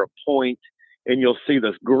that, or a point. And you'll see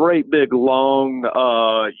this great big long,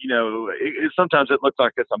 sometimes it looks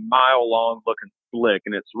like it's a mile long looking slick,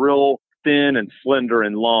 and it's real thin and slender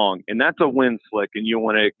and long. And that's a wind slick, and you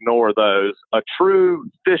want to ignore those. A true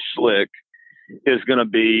fish slick is going to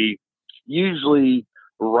be usually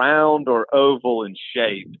round or oval in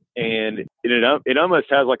shape. And it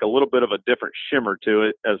almost has like a little bit of a different shimmer to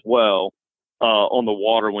it as well on the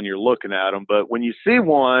water when you're looking at them. But when you see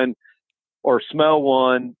one or smell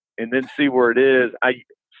one, and then see where it is,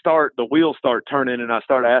 the wheels start turning, and I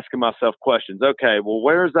start asking myself questions. Okay, well,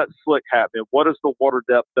 where is that slick happening? What is the water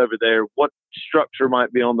depth over there? What structure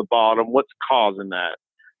might be on the bottom? What's causing that?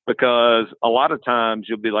 Because a lot of times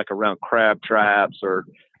you'll be like around crab traps or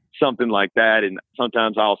something like that, and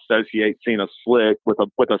sometimes I'll associate seeing a slick with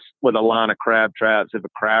a line of crab traps if a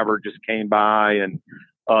crabber just came by and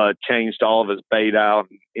changed all of his bait out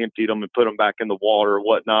and emptied them and put them back in the water or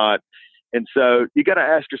whatnot. And so you got to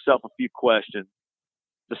ask yourself a few questions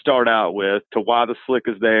to start out with, to why the slick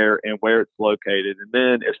is there and where it's located. And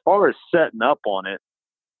then as far as setting up on it,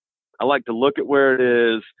 I like to look at where it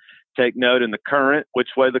is, take note in the current,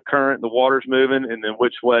 which way the water's moving, and then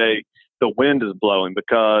which way the wind is blowing,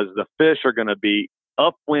 because the fish are going to be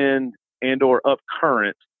upwind and or up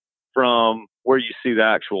current from where you see the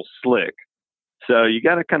actual slick. So you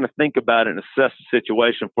got to kind of think about it and assess the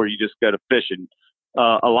situation before you just go to fishing.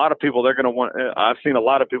 A lot of people, I've seen a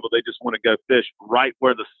lot of people, they just want to go fish right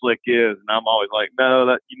where the slick is. And I'm always like,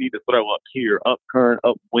 no, you need to throw up here, up current,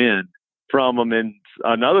 upwind from them. And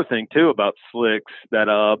another thing too about slicks that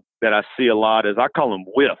I see a lot is I call them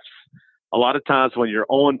whiffs. A lot of times when you're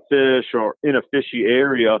on fish or in a fishy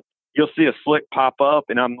area, you'll see a slick pop up,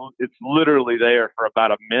 and it's literally there for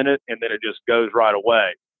about a minute, and then it just goes right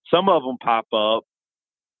away. Some of them pop up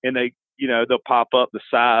and they they'll pop up the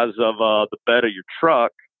size of the bed of your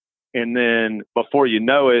truck. And then before you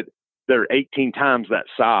know it, they're 18 times that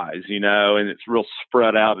size, and it's real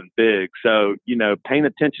spread out and big. So, paying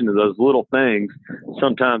attention to those little things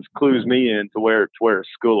sometimes clues me in to where a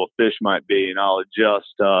school of fish might be, and I'll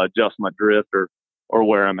adjust my drift or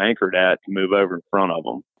where I'm anchored at to move over in front of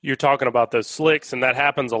them. You're talking about those slicks, and that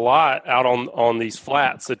happens a lot out on these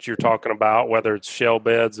flats that you're talking about, whether it's shell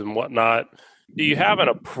beds and whatnot. Do you have an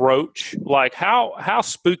approach? Like how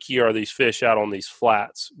spooky are these fish out on these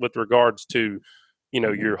flats with regards to,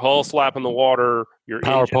 your hull slapping the water, your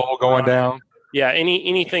power pole going down? Yeah,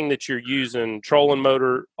 anything that you're using, trolling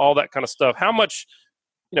motor, all that kind of stuff. How much,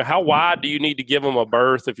 how wide do you need to give them a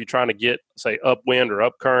berth if you're trying to get, say, upwind or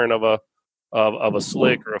upcurrent of a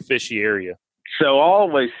slick or a fishy area? So I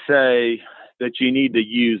always say that you need to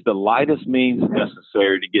use the lightest means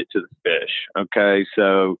necessary to get to the fish. Okay,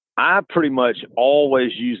 so I pretty much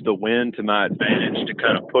always use the wind to my advantage to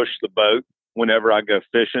kind of push the boat whenever I go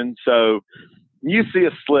fishing. So you see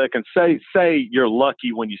a slick, and say you're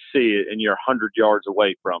lucky when you see it and you're 100 yards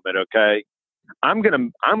away from it. Okay, I'm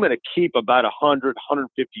gonna keep about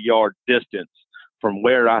 150 yard distance from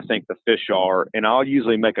where I think the fish are, and I'll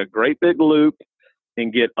usually make a great big loop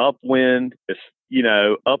and get upwind as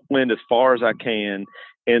far as I can,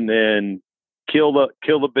 and then kill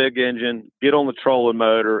the big engine, get on the trolling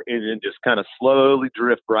motor, and then just kind of slowly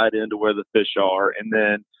drift right into where the fish are. And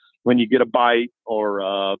then when you get a bite,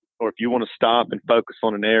 or if you want to stop and focus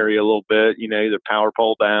on an area a little bit, either power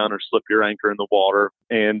pole down or slip your anchor in the water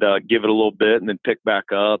and give it a little bit, and then pick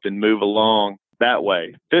back up and move along that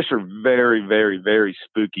way. Fish are very, very, very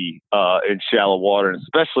spooky in shallow water, and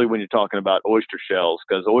especially when you're talking about oyster shells,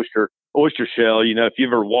 because oyster shell, if you've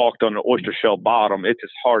ever walked on an oyster shell bottom, it's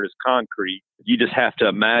as hard as concrete. You just have to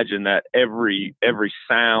imagine that every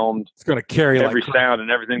sound, it's going to carry every sound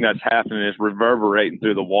and everything that's happening is reverberating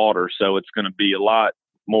through the water. So it's going to be a lot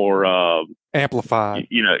more amplified.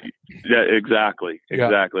 Yeah, exactly. Yeah.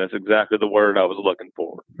 That's exactly the word I was looking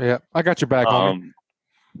for. Yeah, I got your back on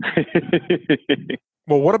it.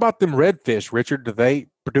 Well, what about them redfish, Richard? Do they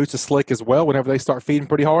produce a slick as well whenever they start feeding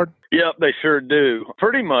pretty hard? Yep, they sure do.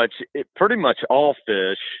 Pretty much all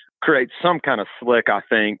fish create some kind of slick, I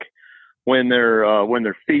think, when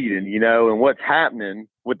they're feeding, and what's happening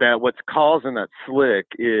with that, what's causing that slick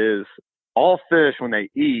is all fish, when they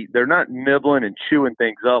eat, they're not nibbling and chewing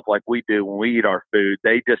things up like we do when we eat our food.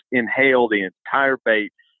 They just inhale the entire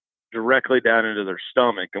bait directly down into their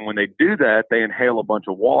stomach. And when they do that, they inhale a bunch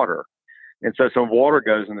of water. And so some water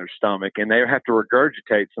goes in their stomach, and they have to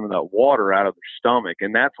regurgitate some of that water out of their stomach.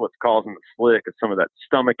 And that's what's causing the slick, is some of that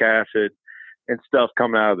stomach acid and stuff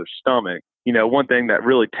coming out of their stomach. One thing that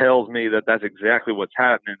really tells me that that's exactly what's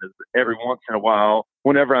happening is every once in a while,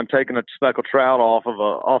 whenever I'm taking a speckled trout off of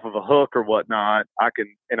a hook or whatnot,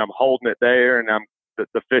 and I'm holding it there, and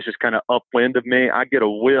the fish is kind of upwind of me, I get a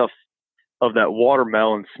whiff of that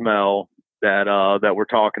watermelon smell that we're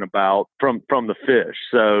talking about from the fish.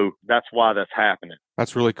 So that's why that's happening.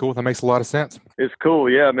 That's really cool. That makes a lot of sense. It's cool.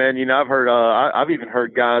 Yeah, man. I've heard, I've even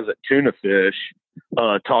heard guys that tuna fish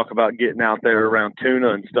talk about getting out there around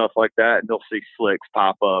tuna and stuff like that, and they'll see slicks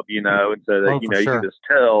pop up, and so that, you can just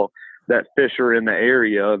tell that fish are in the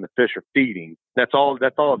area and the fish are feeding. That's all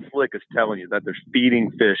a slick is telling you, that there's feeding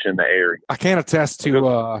fish in the area. I can attest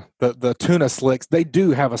to the tuna slicks. They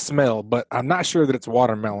do have a smell, but I'm not sure that it's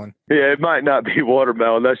watermelon. Yeah, it might not be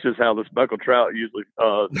watermelon. That's just how the speckled trout usually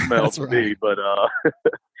smells to me. But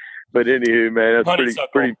but anywho, man, that's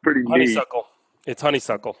pretty neat. Honeysuckle. It's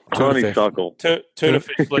honeysuckle. Honeysuckle. Tuna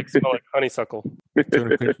fish slicks smell like honeysuckle.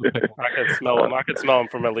 Tuna fish I can smell them. I can smell them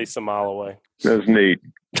from at least a mile away. That's neat.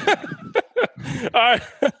 All right.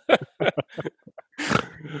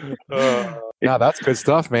 No, that's good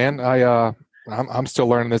stuff, man. I'm still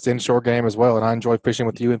learning this inshore game as well, and I enjoy fishing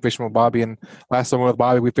with you and fishing with Bobby. And last time with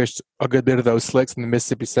Bobby, we fished a good bit of those slicks in the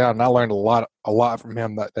Mississippi Sound, and I learned a lot from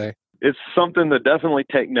him that day. It's something to definitely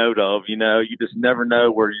take note of. You just never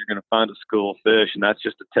know where you're going to find a school of fish, and that's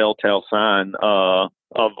just a telltale sign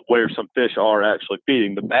of where some fish are actually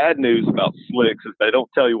feeding. The bad news about slicks is they don't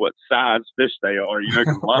tell you what size fish they are.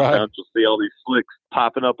 'Cause a lot of times you'll see all these slicks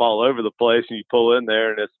popping up all over the place, and you pull in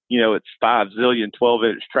there, and it's 5 zillion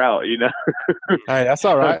 12-inch trout. Hey, that's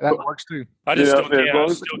all right. That works too. I still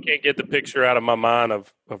can't get the picture out of my mind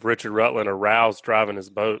of Richard Rutland or Rouse driving his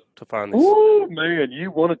boat to find these. Ooh, man,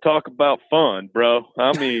 you want to talk about fun, bro?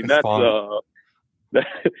 I mean, that's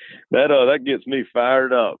that gets me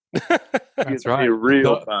fired up. That's right. Me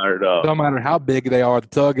real fired up. No matter how big they are, the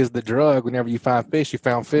tug is the drug. Whenever you find fish, you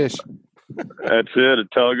found fish. That's it. A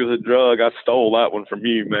tug is a drug. I stole that one from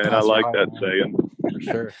you, man. That's I like right, that man. saying. For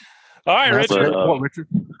sure. All right, That's Richard. great point, Richard.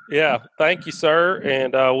 Yeah, thank you, sir.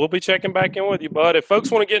 And we'll be checking back in with you, bud. If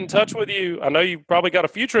folks want to get in touch with you, I know you've probably got a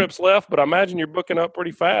few trips left, but I imagine you're booking up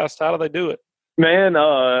pretty fast. How do they do it? Man,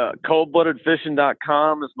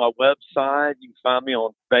 coldbloodedfishing.com is my website. You can find me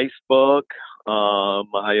on Facebook.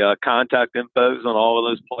 My contact info is on all of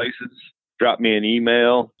those places. Drop me an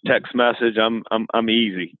email, text message. I'm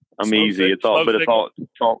easy. I'm easy. It's all.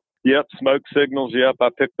 Yep, smoke signals. Yep, I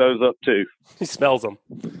picked those up too. He smells them.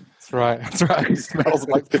 That's right. It smells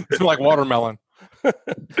like watermelon. That's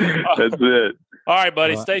it. All right,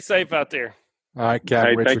 buddy. Stay safe out there. All right, Cap.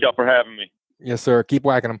 Hey, Richard. thank y'all for having me. Yes, sir. Keep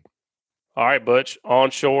whacking them. All right, Butch.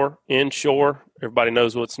 Onshore, inshore. Everybody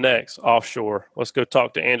knows what's next. Offshore. Let's go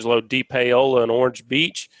talk to Angelo Depaola in Orange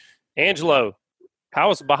Beach. Angelo, how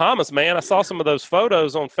was the Bahamas, man? I saw some of those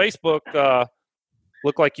photos on Facebook.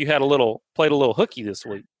 Looked like you had played a little hooky this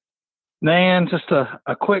week. Man, just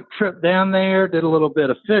a quick trip down there, did a little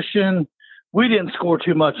bit of fishing. We didn't score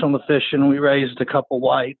too much on the fishing. We raised a couple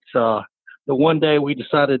whites. The one day we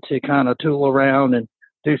decided to kind of tool around and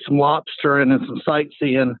do some lobstering and some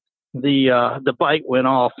sightseeing. The bite went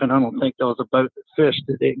off, and I don't think there was a boat that fished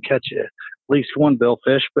that didn't catch at least one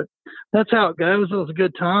billfish. But that's how it goes. It was a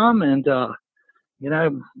good time, and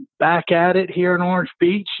back at it here in Orange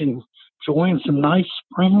Beach and enjoying some nice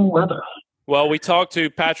spring weather. Well, we talked to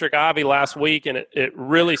Patrick Ivy last week, and it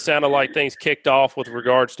really sounded like things kicked off with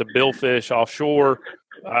regards to billfish offshore.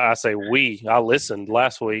 I say we. I listened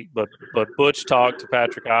last week, but Butch talked to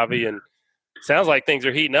Patrick Ivy, and it sounds like things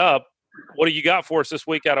are heating up. What do you got for us this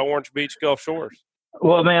week out of Orange Beach Gulf Shores?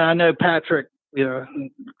 Well, man, I know Patrick,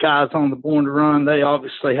 guys on the Born to Run, they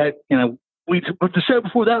obviously had, with the show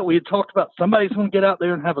before that, we had talked about somebody's going to get out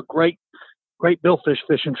there and have a great billfish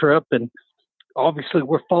fishing trip, and obviously,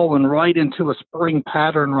 we're falling right into a spring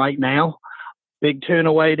pattern right now. Big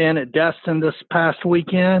tuna weighed in at Destin this past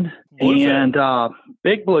weekend, and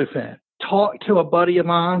big bluefin. Talked to a buddy of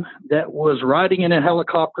mine that was riding in a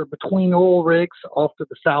helicopter between oil rigs off to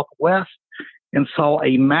the southwest and saw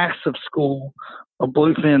a massive school of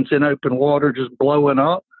bluefins in open water just blowing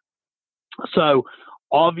up. So,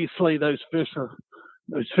 obviously, those fish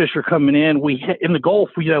are coming in. In the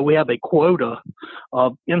Gulf, we have a quota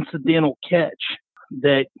of incidental catch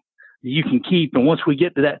that you can keep, and once we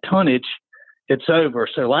get to that tonnage, it's over.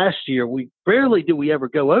 So last year, we ever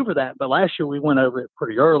go over that, but last year we went over it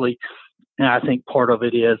pretty early, and I think part of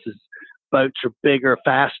it is boats are bigger,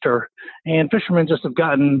 faster, and fishermen just have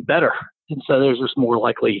gotten better, and so there's just more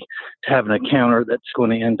likely to have an encounter that's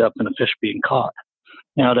going to end up in a fish being caught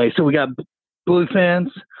nowadays. So we got bluefins.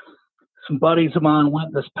 Some buddies of mine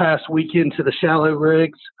went this past weekend to the shallow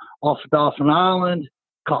rigs off of Dauphin Island,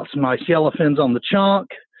 caught some nice yellowfins on the chunk.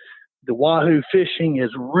 The wahoo fishing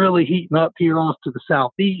is really heating up here off to the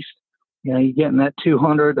southeast. You're getting that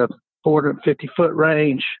 200 to 450 foot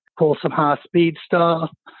range. Pull some high speed stuff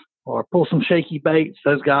or pull some shaky baits.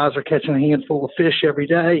 Those guys are catching a handful of fish every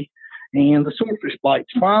day. And the swordfish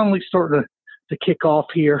bites finally starting to kick off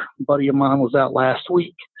here. A buddy of mine was out last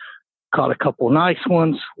week. Caught a couple of nice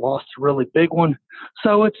ones, lost a really big one.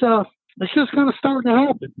 So it's just kind of starting to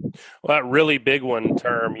happen. Well, that really big one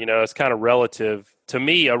term, it's kind of relative. To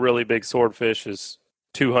me, a really big swordfish is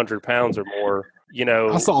 200 pounds or more.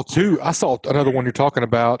 I saw two. I saw another one you're talking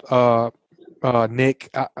about. Nick.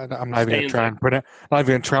 I'm not even going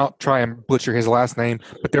to try and butcher his last name.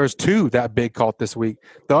 But there's two that big caught this week.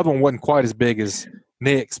 The other one wasn't quite as big as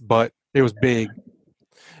Nick's, but it was big.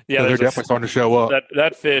 Yeah, so they're definitely starting to show up.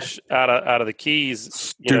 That fish out of the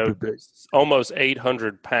Keys, big. Almost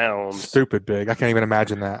 800 pounds. Stupid big. I can't even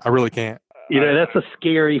imagine that. I really can't. That's a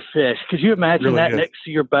scary fish. Could you imagine really that next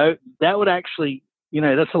to your boat? That would actually,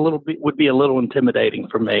 that's would be a little intimidating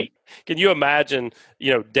for me. Can you imagine,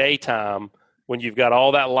 daytime when you've got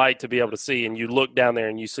all that light to be able to see, and you look down there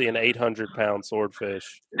and you see an 800-pound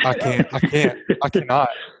swordfish? I cannot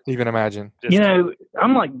even imagine.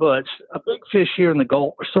 I'm like Butch. A big fish here in the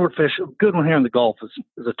Gulf, or swordfish, a good one here in the Gulf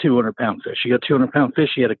is a 200-pound fish. You got a 200-pound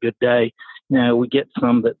fish, you had a good day. We get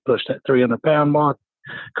some that push that 300-pound mark,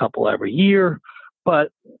 a couple every year.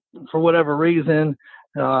 But for whatever reason,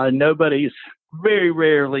 very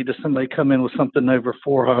rarely does somebody come in with something over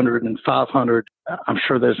 400 and 500. I'm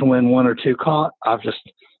sure there's when one or two caught. I just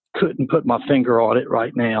couldn't put my finger on it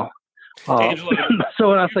right now. Angelo, so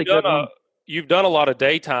when I think you've done a lot of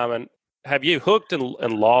daytime, and have you hooked and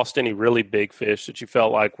lost any really big fish that you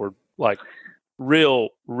felt like were like real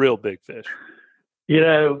big fish?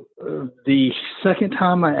 The second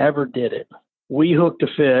time I ever did it, we hooked a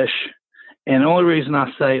fish, and the only reason I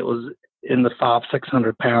say it was in the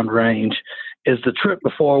 500-600 pound range is the trip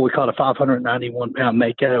before we caught a 591 pound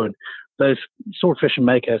mako, and both swordfish and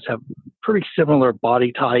makos have pretty similar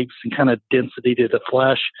body types and kind of density to the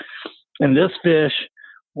flesh. And this fish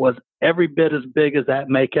was every bit as big as that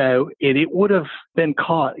mako, and it would have been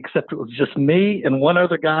caught, except it was just me and one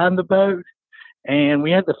other guy in the boat. And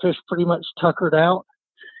we had the fish pretty much tuckered out.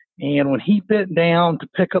 And when he bent down to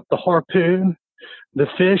pick up the harpoon, the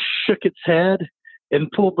fish shook its head and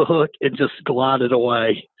pulled the hook and just glided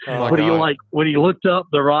away. When he looked up,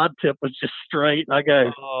 the rod tip was just straight. I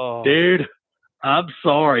go, dude, I'm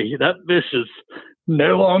sorry. That fish is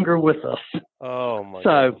no longer with us. Oh my!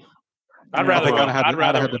 So I'd rather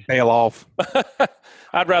have to bail off.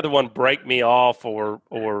 I'd rather one break me off or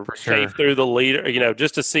shave through the leader,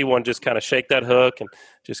 just to see one just kind of shake that hook and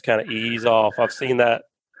just kind of ease off. I've seen that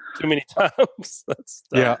too many times.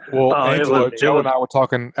 Yeah. Well, Angelo, Joe and I were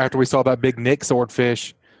talking after we saw that big Nick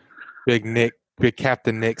swordfish, big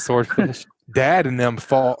Captain Nick swordfish. Dad and them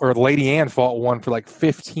Lady Ann fought one for like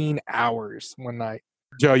 15 hours one night.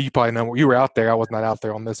 Joe, you probably know. You were out there. I was not out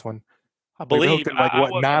there on this one. I believe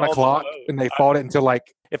at 9 o'clock, and they fought it until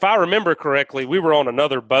like. If I remember correctly, we were on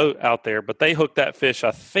another boat out there, but they hooked that fish.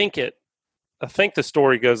 I think the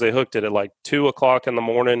story goes they hooked it at like 2 o'clock in the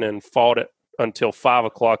morning and fought it until 5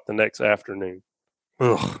 o'clock the next afternoon.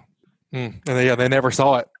 Ugh. And they never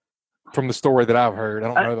saw it from the story that I've heard.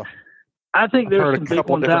 I don't know. I think there's some big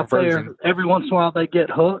ones out there. Every once in a while they get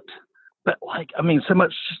hooked. But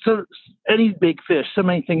so any big fish, so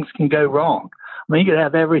many things can go wrong. I mean, you could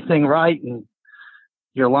have everything right and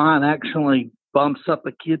your line actually bumps up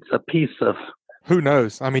a piece of. Who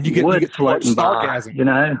knows? I mean, you get too much sarcasm. You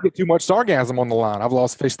get too much sarcasm on the line. I've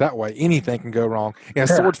lost fish that way. Anything can go wrong. And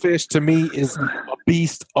swordfish, to me, is a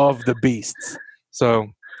beast of the beasts. So,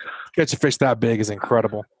 catch a fish that big is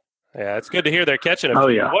incredible. Yeah, it's good to hear they're catching them. Oh,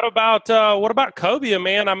 yeah. What about cobia,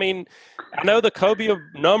 man? I mean, I know the cobia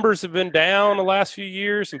numbers have been down the last few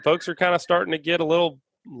years, and folks are kind of starting to get a little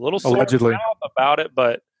allegedly about it.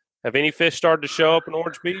 But have any fish started to show up in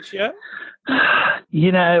Orange Beach yet?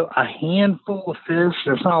 A handful of fish.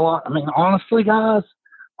 There's not a lot. I mean, honestly, guys,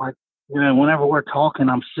 whenever we're talking,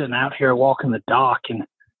 I'm sitting out here walking the dock, and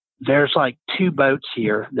there's like 2 boats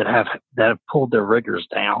here that have pulled their riggers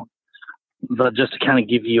down. But just to kind of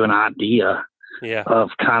give you an idea of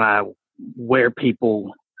kind of where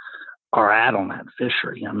people are at on that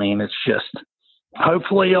fishery. I mean, it's just,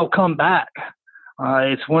 hopefully it'll come back.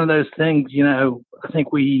 It's one of those things, I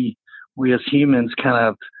think we as humans kind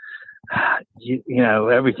of,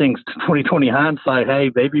 everything's 2020 hindsight. Hey,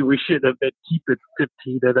 maybe we should have been keeping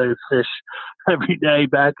 15 of those fish every day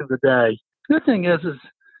back in the day. Good thing is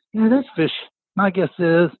those fish, my guess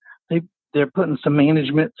is, they're putting some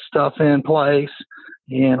management stuff in place,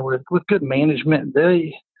 and with good management,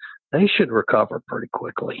 they should recover pretty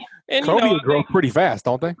quickly. And cobia grow pretty fast,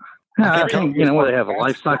 don't they? I think they have a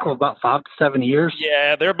life cycle of about 5 to 7 years.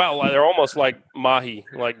 Yeah, they're almost like mahi,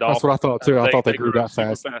 like dolphins. That's what I thought too. I thought they grew that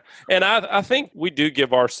fast. And I think we do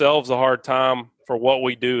give ourselves a hard time for what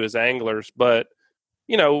we do as anglers, but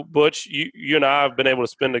Butch, you and I have been able to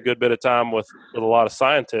spend a good bit of time with a lot of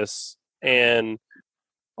scientists, and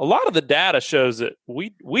a lot of the data shows that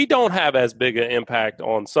we don't have as big an impact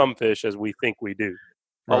on some fish as we think we do.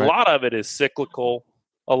 Right. A lot of it is cyclical.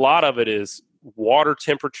 A lot of it is water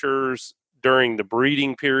temperatures during the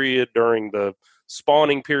breeding period, during the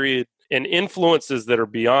spawning period, and influences that are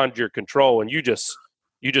beyond your control. And you just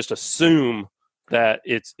assume that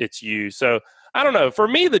it's you. So I don't know. For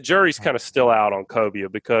me, the jury's kind of still out on cobia,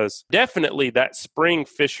 because definitely that spring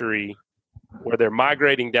fishery where they're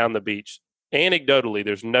migrating down the beach, anecdotally,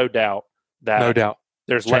 there's no doubt that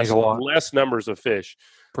there's less numbers of fish.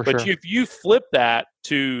 But if you flip that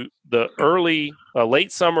to the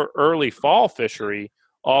late summer, early fall fishery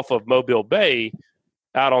off of Mobile Bay,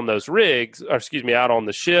 out on those rigs, out on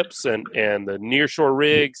the ships and the nearshore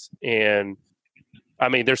rigs, and I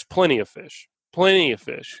mean, there's plenty of fish.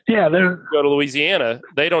 Yeah, go to Louisiana,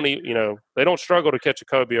 they don't they don't struggle to catch a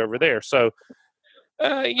cobia over there. So.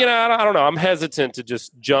 I don't know. I'm hesitant to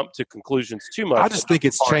just jump to conclusions too much. I just think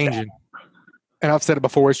it's changing. And I've said it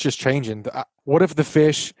before, it's just changing. What if the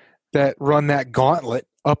fish that run that gauntlet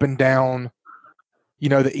up and down,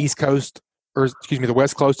 the East Coast, the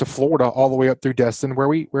West Coast of Florida, all the way up through Destin, where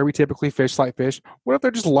we typically fish like fish, what if they're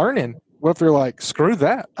just learning? What if they're like, screw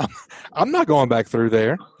that. I'm not going back through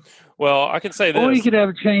there. Well, I can say this. Or you could have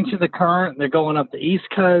a change in the current. They're going up the East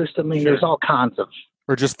Coast. I mean, there's all kinds of.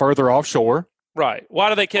 Or just further offshore. Right. Why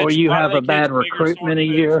do they catch? Or you have a bad recruitment a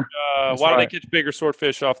year. Why do they catch bigger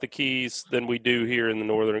swordfish off the Keys than we do here in the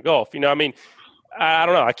Northern Gulf? I mean, I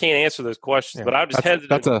don't know. I can't answer those questions, but I'm just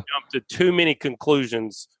hesitant to jump to too many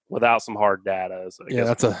conclusions without some hard data.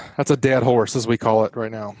 That's a dead horse, as we call it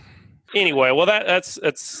right now. Anyway, well, that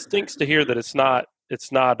stinks to hear that it's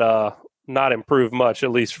not improved much,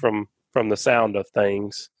 at least from the sound of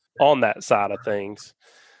things on that side of things.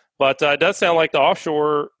 But it does sound like the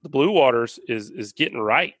offshore, the blue waters is getting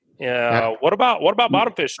right. Yeah. What about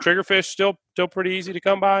bottom fish? Triggerfish still pretty easy to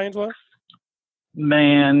come by, Angelo?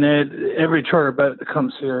 Man, every charter boat that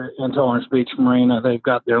comes here into Orange Beach Marina, they've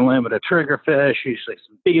got their limit of triggerfish, usually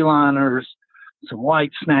some beeliners, some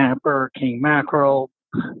white snapper, king mackerel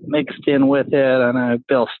mixed in with it. I know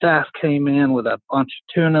Bill Staff came in with a bunch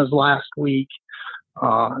of tunas last week.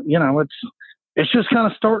 It's just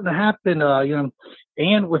kind of starting to happen,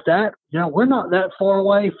 and with that, we're not that far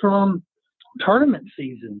away from tournament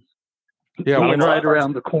seasons. Yeah, right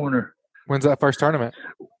around the corner. When's that first tournament?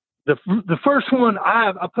 The first one,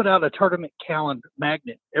 I put out a tournament calendar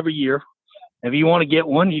magnet every year. If you want to get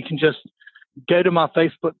one, you can just go to my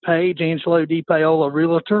Facebook page, Angelo Depaola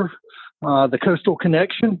Realtor, the Coastal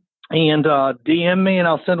Connection, and DM me, and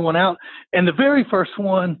I'll send one out. And the very first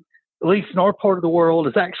one, at least in our part of the world,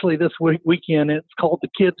 is actually this weekend. It's called the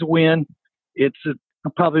Kids Win. It's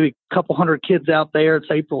probably a couple hundred kids out there. It's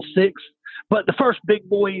April 6th. But the first big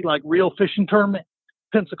boy, like real fishing tournament,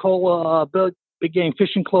 Pensacola Big Game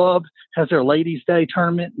Fishing Club has their Ladies' Day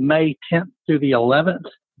tournament May 10th through the 11th.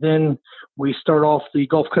 Then we start off the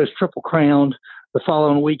Gulf Coast Triple Crown the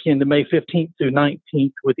following weekend to May 15th through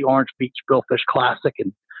 19th with the Orange Beach Billfish Classic.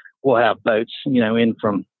 And we'll have boats, in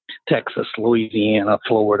from Texas, Louisiana,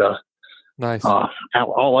 Florida. Nice. Out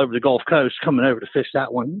all over the Gulf Coast coming over to fish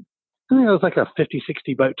that one. I think it was like a 50,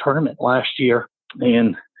 60 boat tournament last year.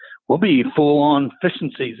 And we'll be full on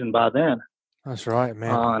fishing season by then. That's right,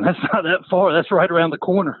 man. And that's not that far. That's right around the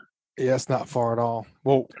corner. Yeah, it's not far at all.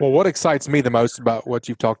 Well, what excites me the most about what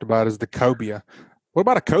you've talked about is the cobia. What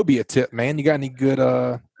about a cobia tip, man? You got any good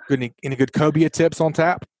cobia tips on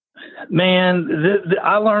tap? Man,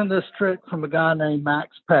 I learned this trick from a guy named Max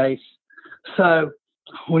Pace. So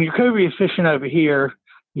when you're cobia fishing over here,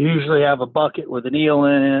 you usually have a bucket with an eel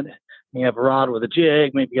in it. You have a rod with a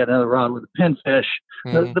jig. Maybe you got another rod with a pinfish.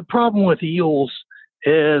 Mm-hmm. The problem with eels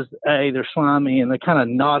is they're slimy and they kind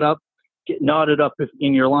of get knotted up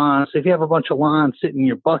in your line. So if you have a bunch of lines sitting in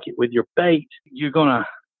your bucket with your bait, you're gonna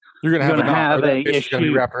have a issue. Be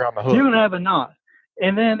wrapped around the hook. You're gonna have a knot.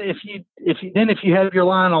 And then if you have your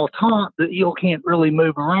line all taut, the eel can't really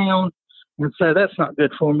move around, and so that's not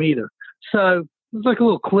good for them either. So it's like a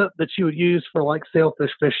little clip that you would use for like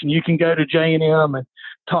sailfish fishing. You can go to J&M and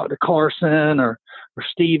talk to Carson or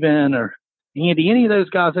Steven or Andy, any of those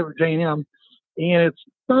guys over at J&M, and it's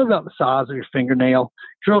about the size of your fingernail.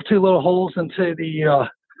 Drill 2 little holes into the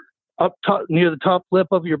up top near the top lip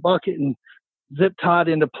of your bucket and zip tie it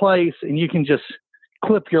into place, and you can just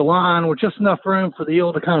clip your line with just enough room for the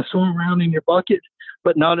eel to kind of swim around in your bucket,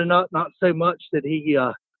 but not so much that he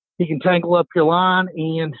can tangle up your line.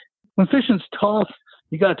 And when fishing's tough,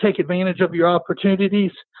 you got to take advantage of your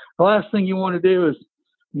opportunities. The last thing you want to do is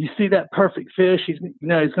you see that perfect fish. He's going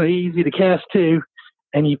to be easy to cast to,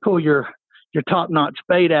 and you pull your top-notch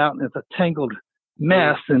bait out, and it's a tangled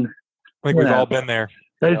mess. And I think we've all been there.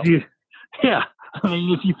 I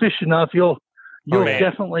mean, if you fish enough, you'll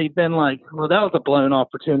definitely been like, well, that was a blown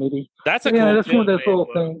opportunity. That's that's one of those little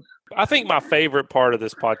things. I think my favorite part of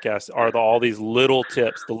this podcast are all these little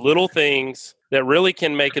tips, the little things that really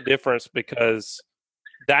can make a difference, because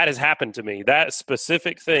that has happened to me. That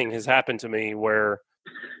specific thing has happened to me where,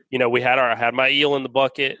 I had my eel in the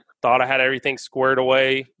bucket, thought I had everything squared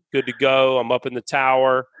away, good to go. I'm up in the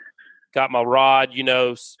tower, got my rod,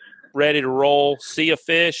 ready to roll, see a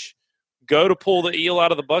fish, go to pull the eel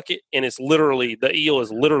out of the bucket, and the eel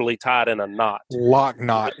is literally tied in a knot. Lock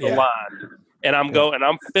knot. The line. And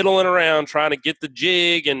I'm fiddling around trying to get the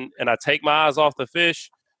jig, and I take my eyes off the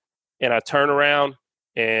fish, and I turn around,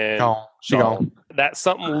 and she gone. That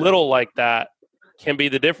something little like that can be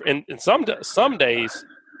the difference. And some days,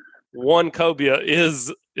 one cobia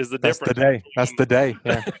is the difference. That's the day.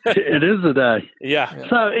 Yeah. It is the day. Yeah.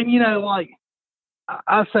 So, and like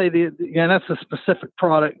I say, that's a specific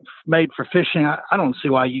product made for fishing. I don't see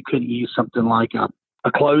why you couldn't use something like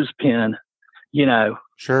a clothespin,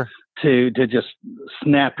 Sure. To just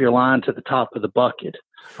snap your line to the top of the bucket.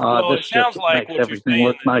 It sounds like makes everything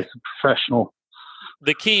look nice and professional.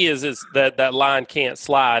 The key is that line can't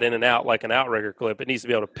slide in and out like an outrigger clip. It needs to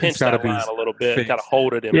be able to pinch that line a little bit, kind of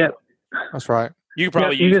hold it in. Yeah, that's right. You could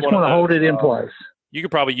probably you just want to hold it in place. You could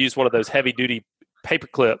probably use one of those heavy duty paper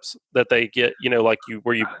clips that they get,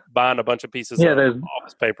 where you bind a bunch of pieces of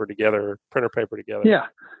office paper together, or printer paper together. Yeah.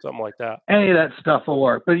 Something like that. Any of that stuff will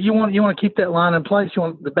work. But you want to keep that line in place. You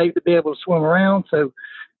want the bait to be able to swim around. So,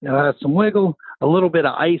 have some wiggle, a little bit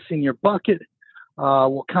of ice in your bucket.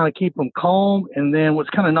 will kind of keep them calm. And then what's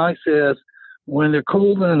kind of nice is when they're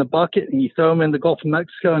cooled in the bucket and you throw them in the Gulf of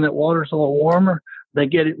Mexico and that water's a little warmer, they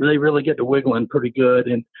really get to wiggling pretty good,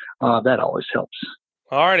 and that always helps.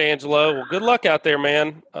 All right, Angelo. Well, good luck out there,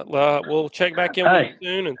 man. We'll check back in with you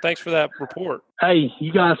soon, and thanks for that report. Hey,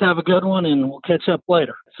 you guys have a good one, and we'll catch up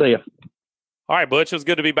later. See ya. All right, Butch. It was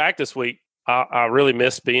good to be back this week. I really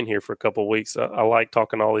missed being here for a couple of weeks. I like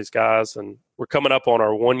talking to all these guys, and we're coming up on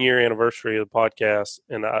our 1-year anniversary of the podcast,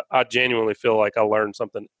 and I genuinely feel like I learned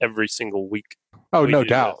something every single week. Oh, no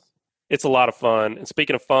doubt. It's a lot of fun. And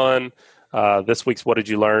speaking of fun, this week's What Did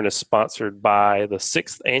You Learn is sponsored by the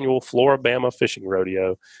 6th annual Floribama Fishing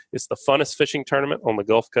Rodeo. It's the funnest fishing tournament on the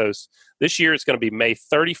Gulf Coast. This year it's going to be May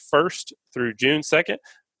 31st through June 2nd.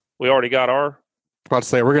 We already got our... About to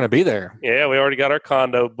say, we're going to be there. Yeah, we already got our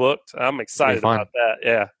condo booked. I'm excited about that.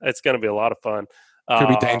 Yeah, it's going to be a lot of fun. Could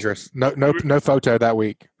be dangerous. No photo that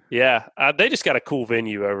week. Yeah, they just got a cool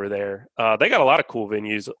venue over there. They got a lot of cool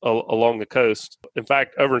venues along the coast. In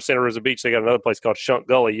fact, over in Santa Rosa Beach, they got another place called Shunk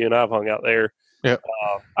Gully. You and I have hung out there. Yeah.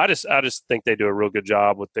 I just think they do a real good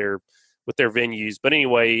job with their venues. But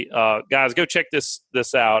anyway, guys, go check this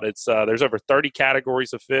out. It's there's over 30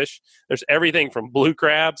 categories of fish. There's everything from blue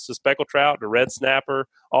crabs to speckled trout to red snapper,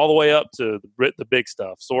 all the way up to the big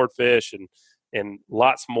stuff, swordfish and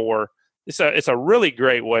lots more. It's a really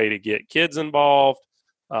great way to get kids involved.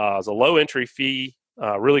 It's a low entry fee,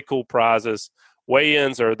 really cool prizes.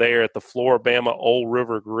 Weigh-ins are there at the Floribama Old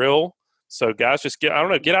River Grill. So guys, just get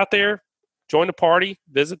out there, join the party,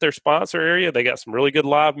 visit their sponsor area. They got some really good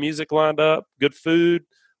live music lined up, good food,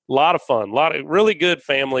 a lot of fun, really good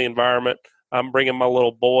family environment. I'm bringing my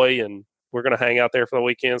little boy, and we're going to hang out there for the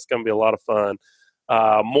weekend. It's going to be a lot of fun.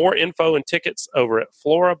 More info and tickets over at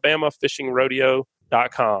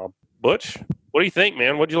FloribamaFishingRodeo.com. Butch, what do you think,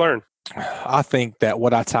 man? What'd you learn? I think that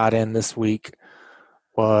what I tied in this week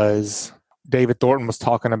was David Thornton was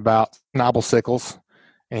talking about knobble sickles,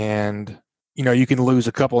 and you can lose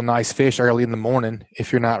a couple of nice fish early in the morning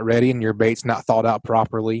if you're not ready and your bait's not thought out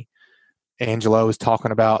properly. Angelo was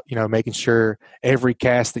talking about making sure every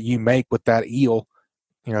cast that you make with that eel,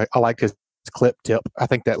 I like his clip tip. I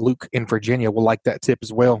think that Luke in Virginia will like that tip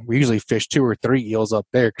as well. We usually fish 2 or 3 eels up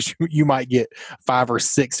there because you might get 5 or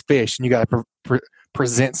 6 fish, and you got to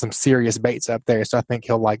present some serious baits up there. So I think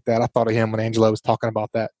he'll like that. I thought of him when Angelo was talking about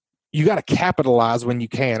that. You got to capitalize when you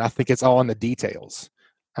can. I think it's all in the details.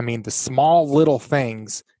 I mean, the small little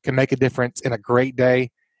things can make a difference in a great day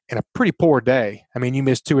and a pretty poor day. I mean, you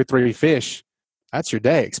miss 2 or 3 fish, that's your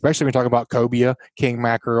day, especially when you're talking about cobia, king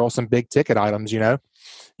mackerel, some big ticket items,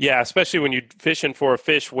 Yeah, especially when you're fishing for a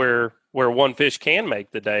fish where one fish can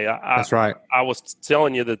make the day. That's right. I was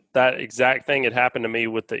telling you that exact thing had happened to me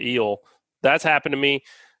with the eel. That's happened to me,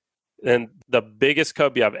 and the biggest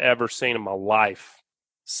cobia I've ever seen in my life.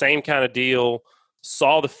 Same kind of deal.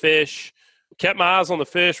 Saw the fish, kept my eyes on the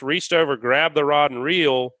fish, reached over, grabbed the rod and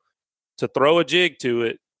reel to throw a jig to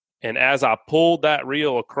it, and as I pulled that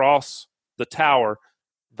reel across the tower,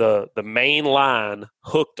 the main line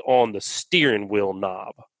hooked on the steering wheel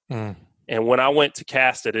knob. And when I went to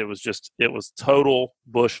cast it, it was total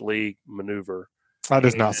bush league maneuver. That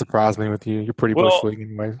does not surprise me with you. You're pretty bush league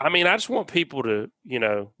anyway. I mean, I just want people to,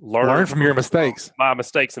 learn from your mistakes. My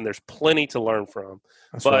mistakes, and there's plenty to learn from.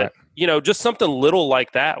 That's but, right. Just something little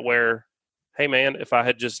like that where, hey, man, if I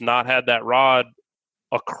had just not had that rod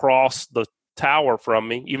across the tower from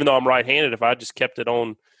me, even though I'm right-handed, if I just kept it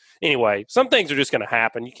on. Anyway, some things are just going to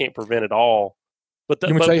happen. You can't prevent it all. But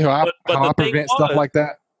you want to tell you how I prevent stuff like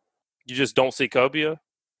that? You just don't see cobia?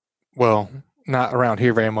 Well, not around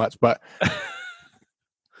here very much, but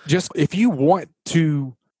just if you want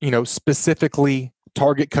to, specifically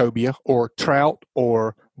target cobia or trout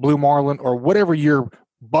or blue marlin or whatever your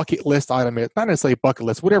bucket list item is, not necessarily bucket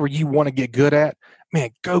list, whatever you want to get good at,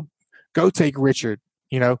 man, go take Richard,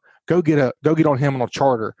 go get on him on a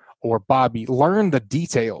charter or Bobby. Learn the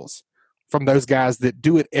details from those guys that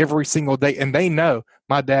do it every single day. And they know.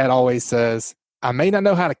 My dad always says, I may not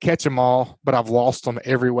know how to catch them all, but I've lost them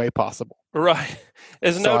every way possible. Right.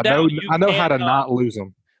 There's no doubt. I know how to not lose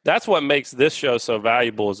them. That's what makes this show so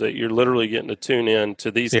valuable, is that you're literally getting to tune in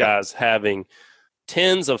to these guys having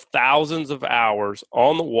tens of thousands of hours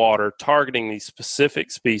on the water targeting these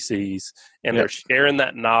specific species, and they're sharing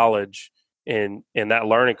that knowledge and that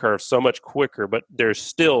learning curve so much quicker. But there's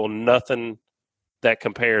still nothing that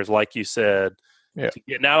compares, like you said, to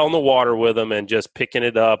getting out on the water with them and just picking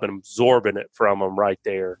it up and absorbing it from them right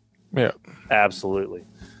there. Yeah, absolutely.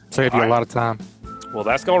 Save you a lot of time. Well,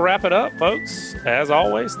 that's going to wrap it up, folks. As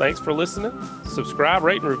always, thanks for listening. Subscribe,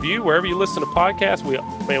 rate, and review wherever you listen to podcasts.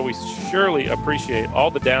 We surely appreciate all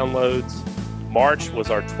the downloads. March was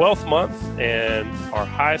our 12th month and our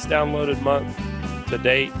highest downloaded month to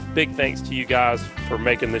date. Big thanks to you guys for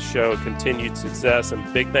making this show a continued success,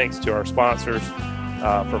 and big thanks to our sponsors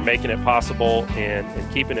for making it possible and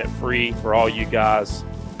keeping it free for all you guys.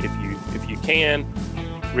 If you can,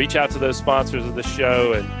 reach out to those sponsors of the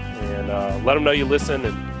show and let them know you listen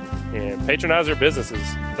and patronize their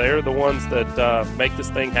businesses. They're the ones that make this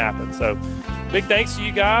thing happen. So big thanks to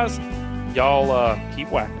you guys. Y'all keep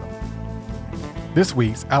whacking them. This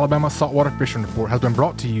week's Alabama Saltwater Fishing Report has been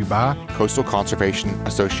brought to you by Coastal Conservation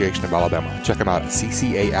Association of Alabama. Check them out at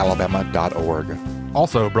ccaalabama.org.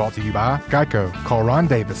 Also brought to you by Geico. Call Ron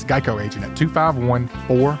Davis, Geico agent, at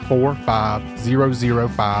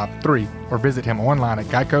 251-445-0053 or visit him online at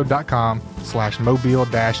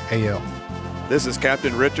geico.com/mobile-al. This is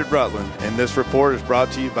Captain Richard Rutland, and this report is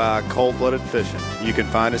brought to you by Cold Blooded Fishing. You can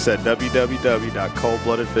find us at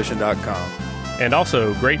www.coldbloodedfishing.com. And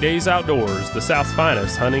also, Great Days Outdoors, the South's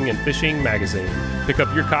finest hunting and fishing magazine. Pick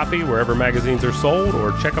up your copy wherever magazines are sold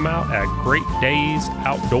or check them out at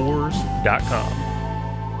greatdaysoutdoors.com.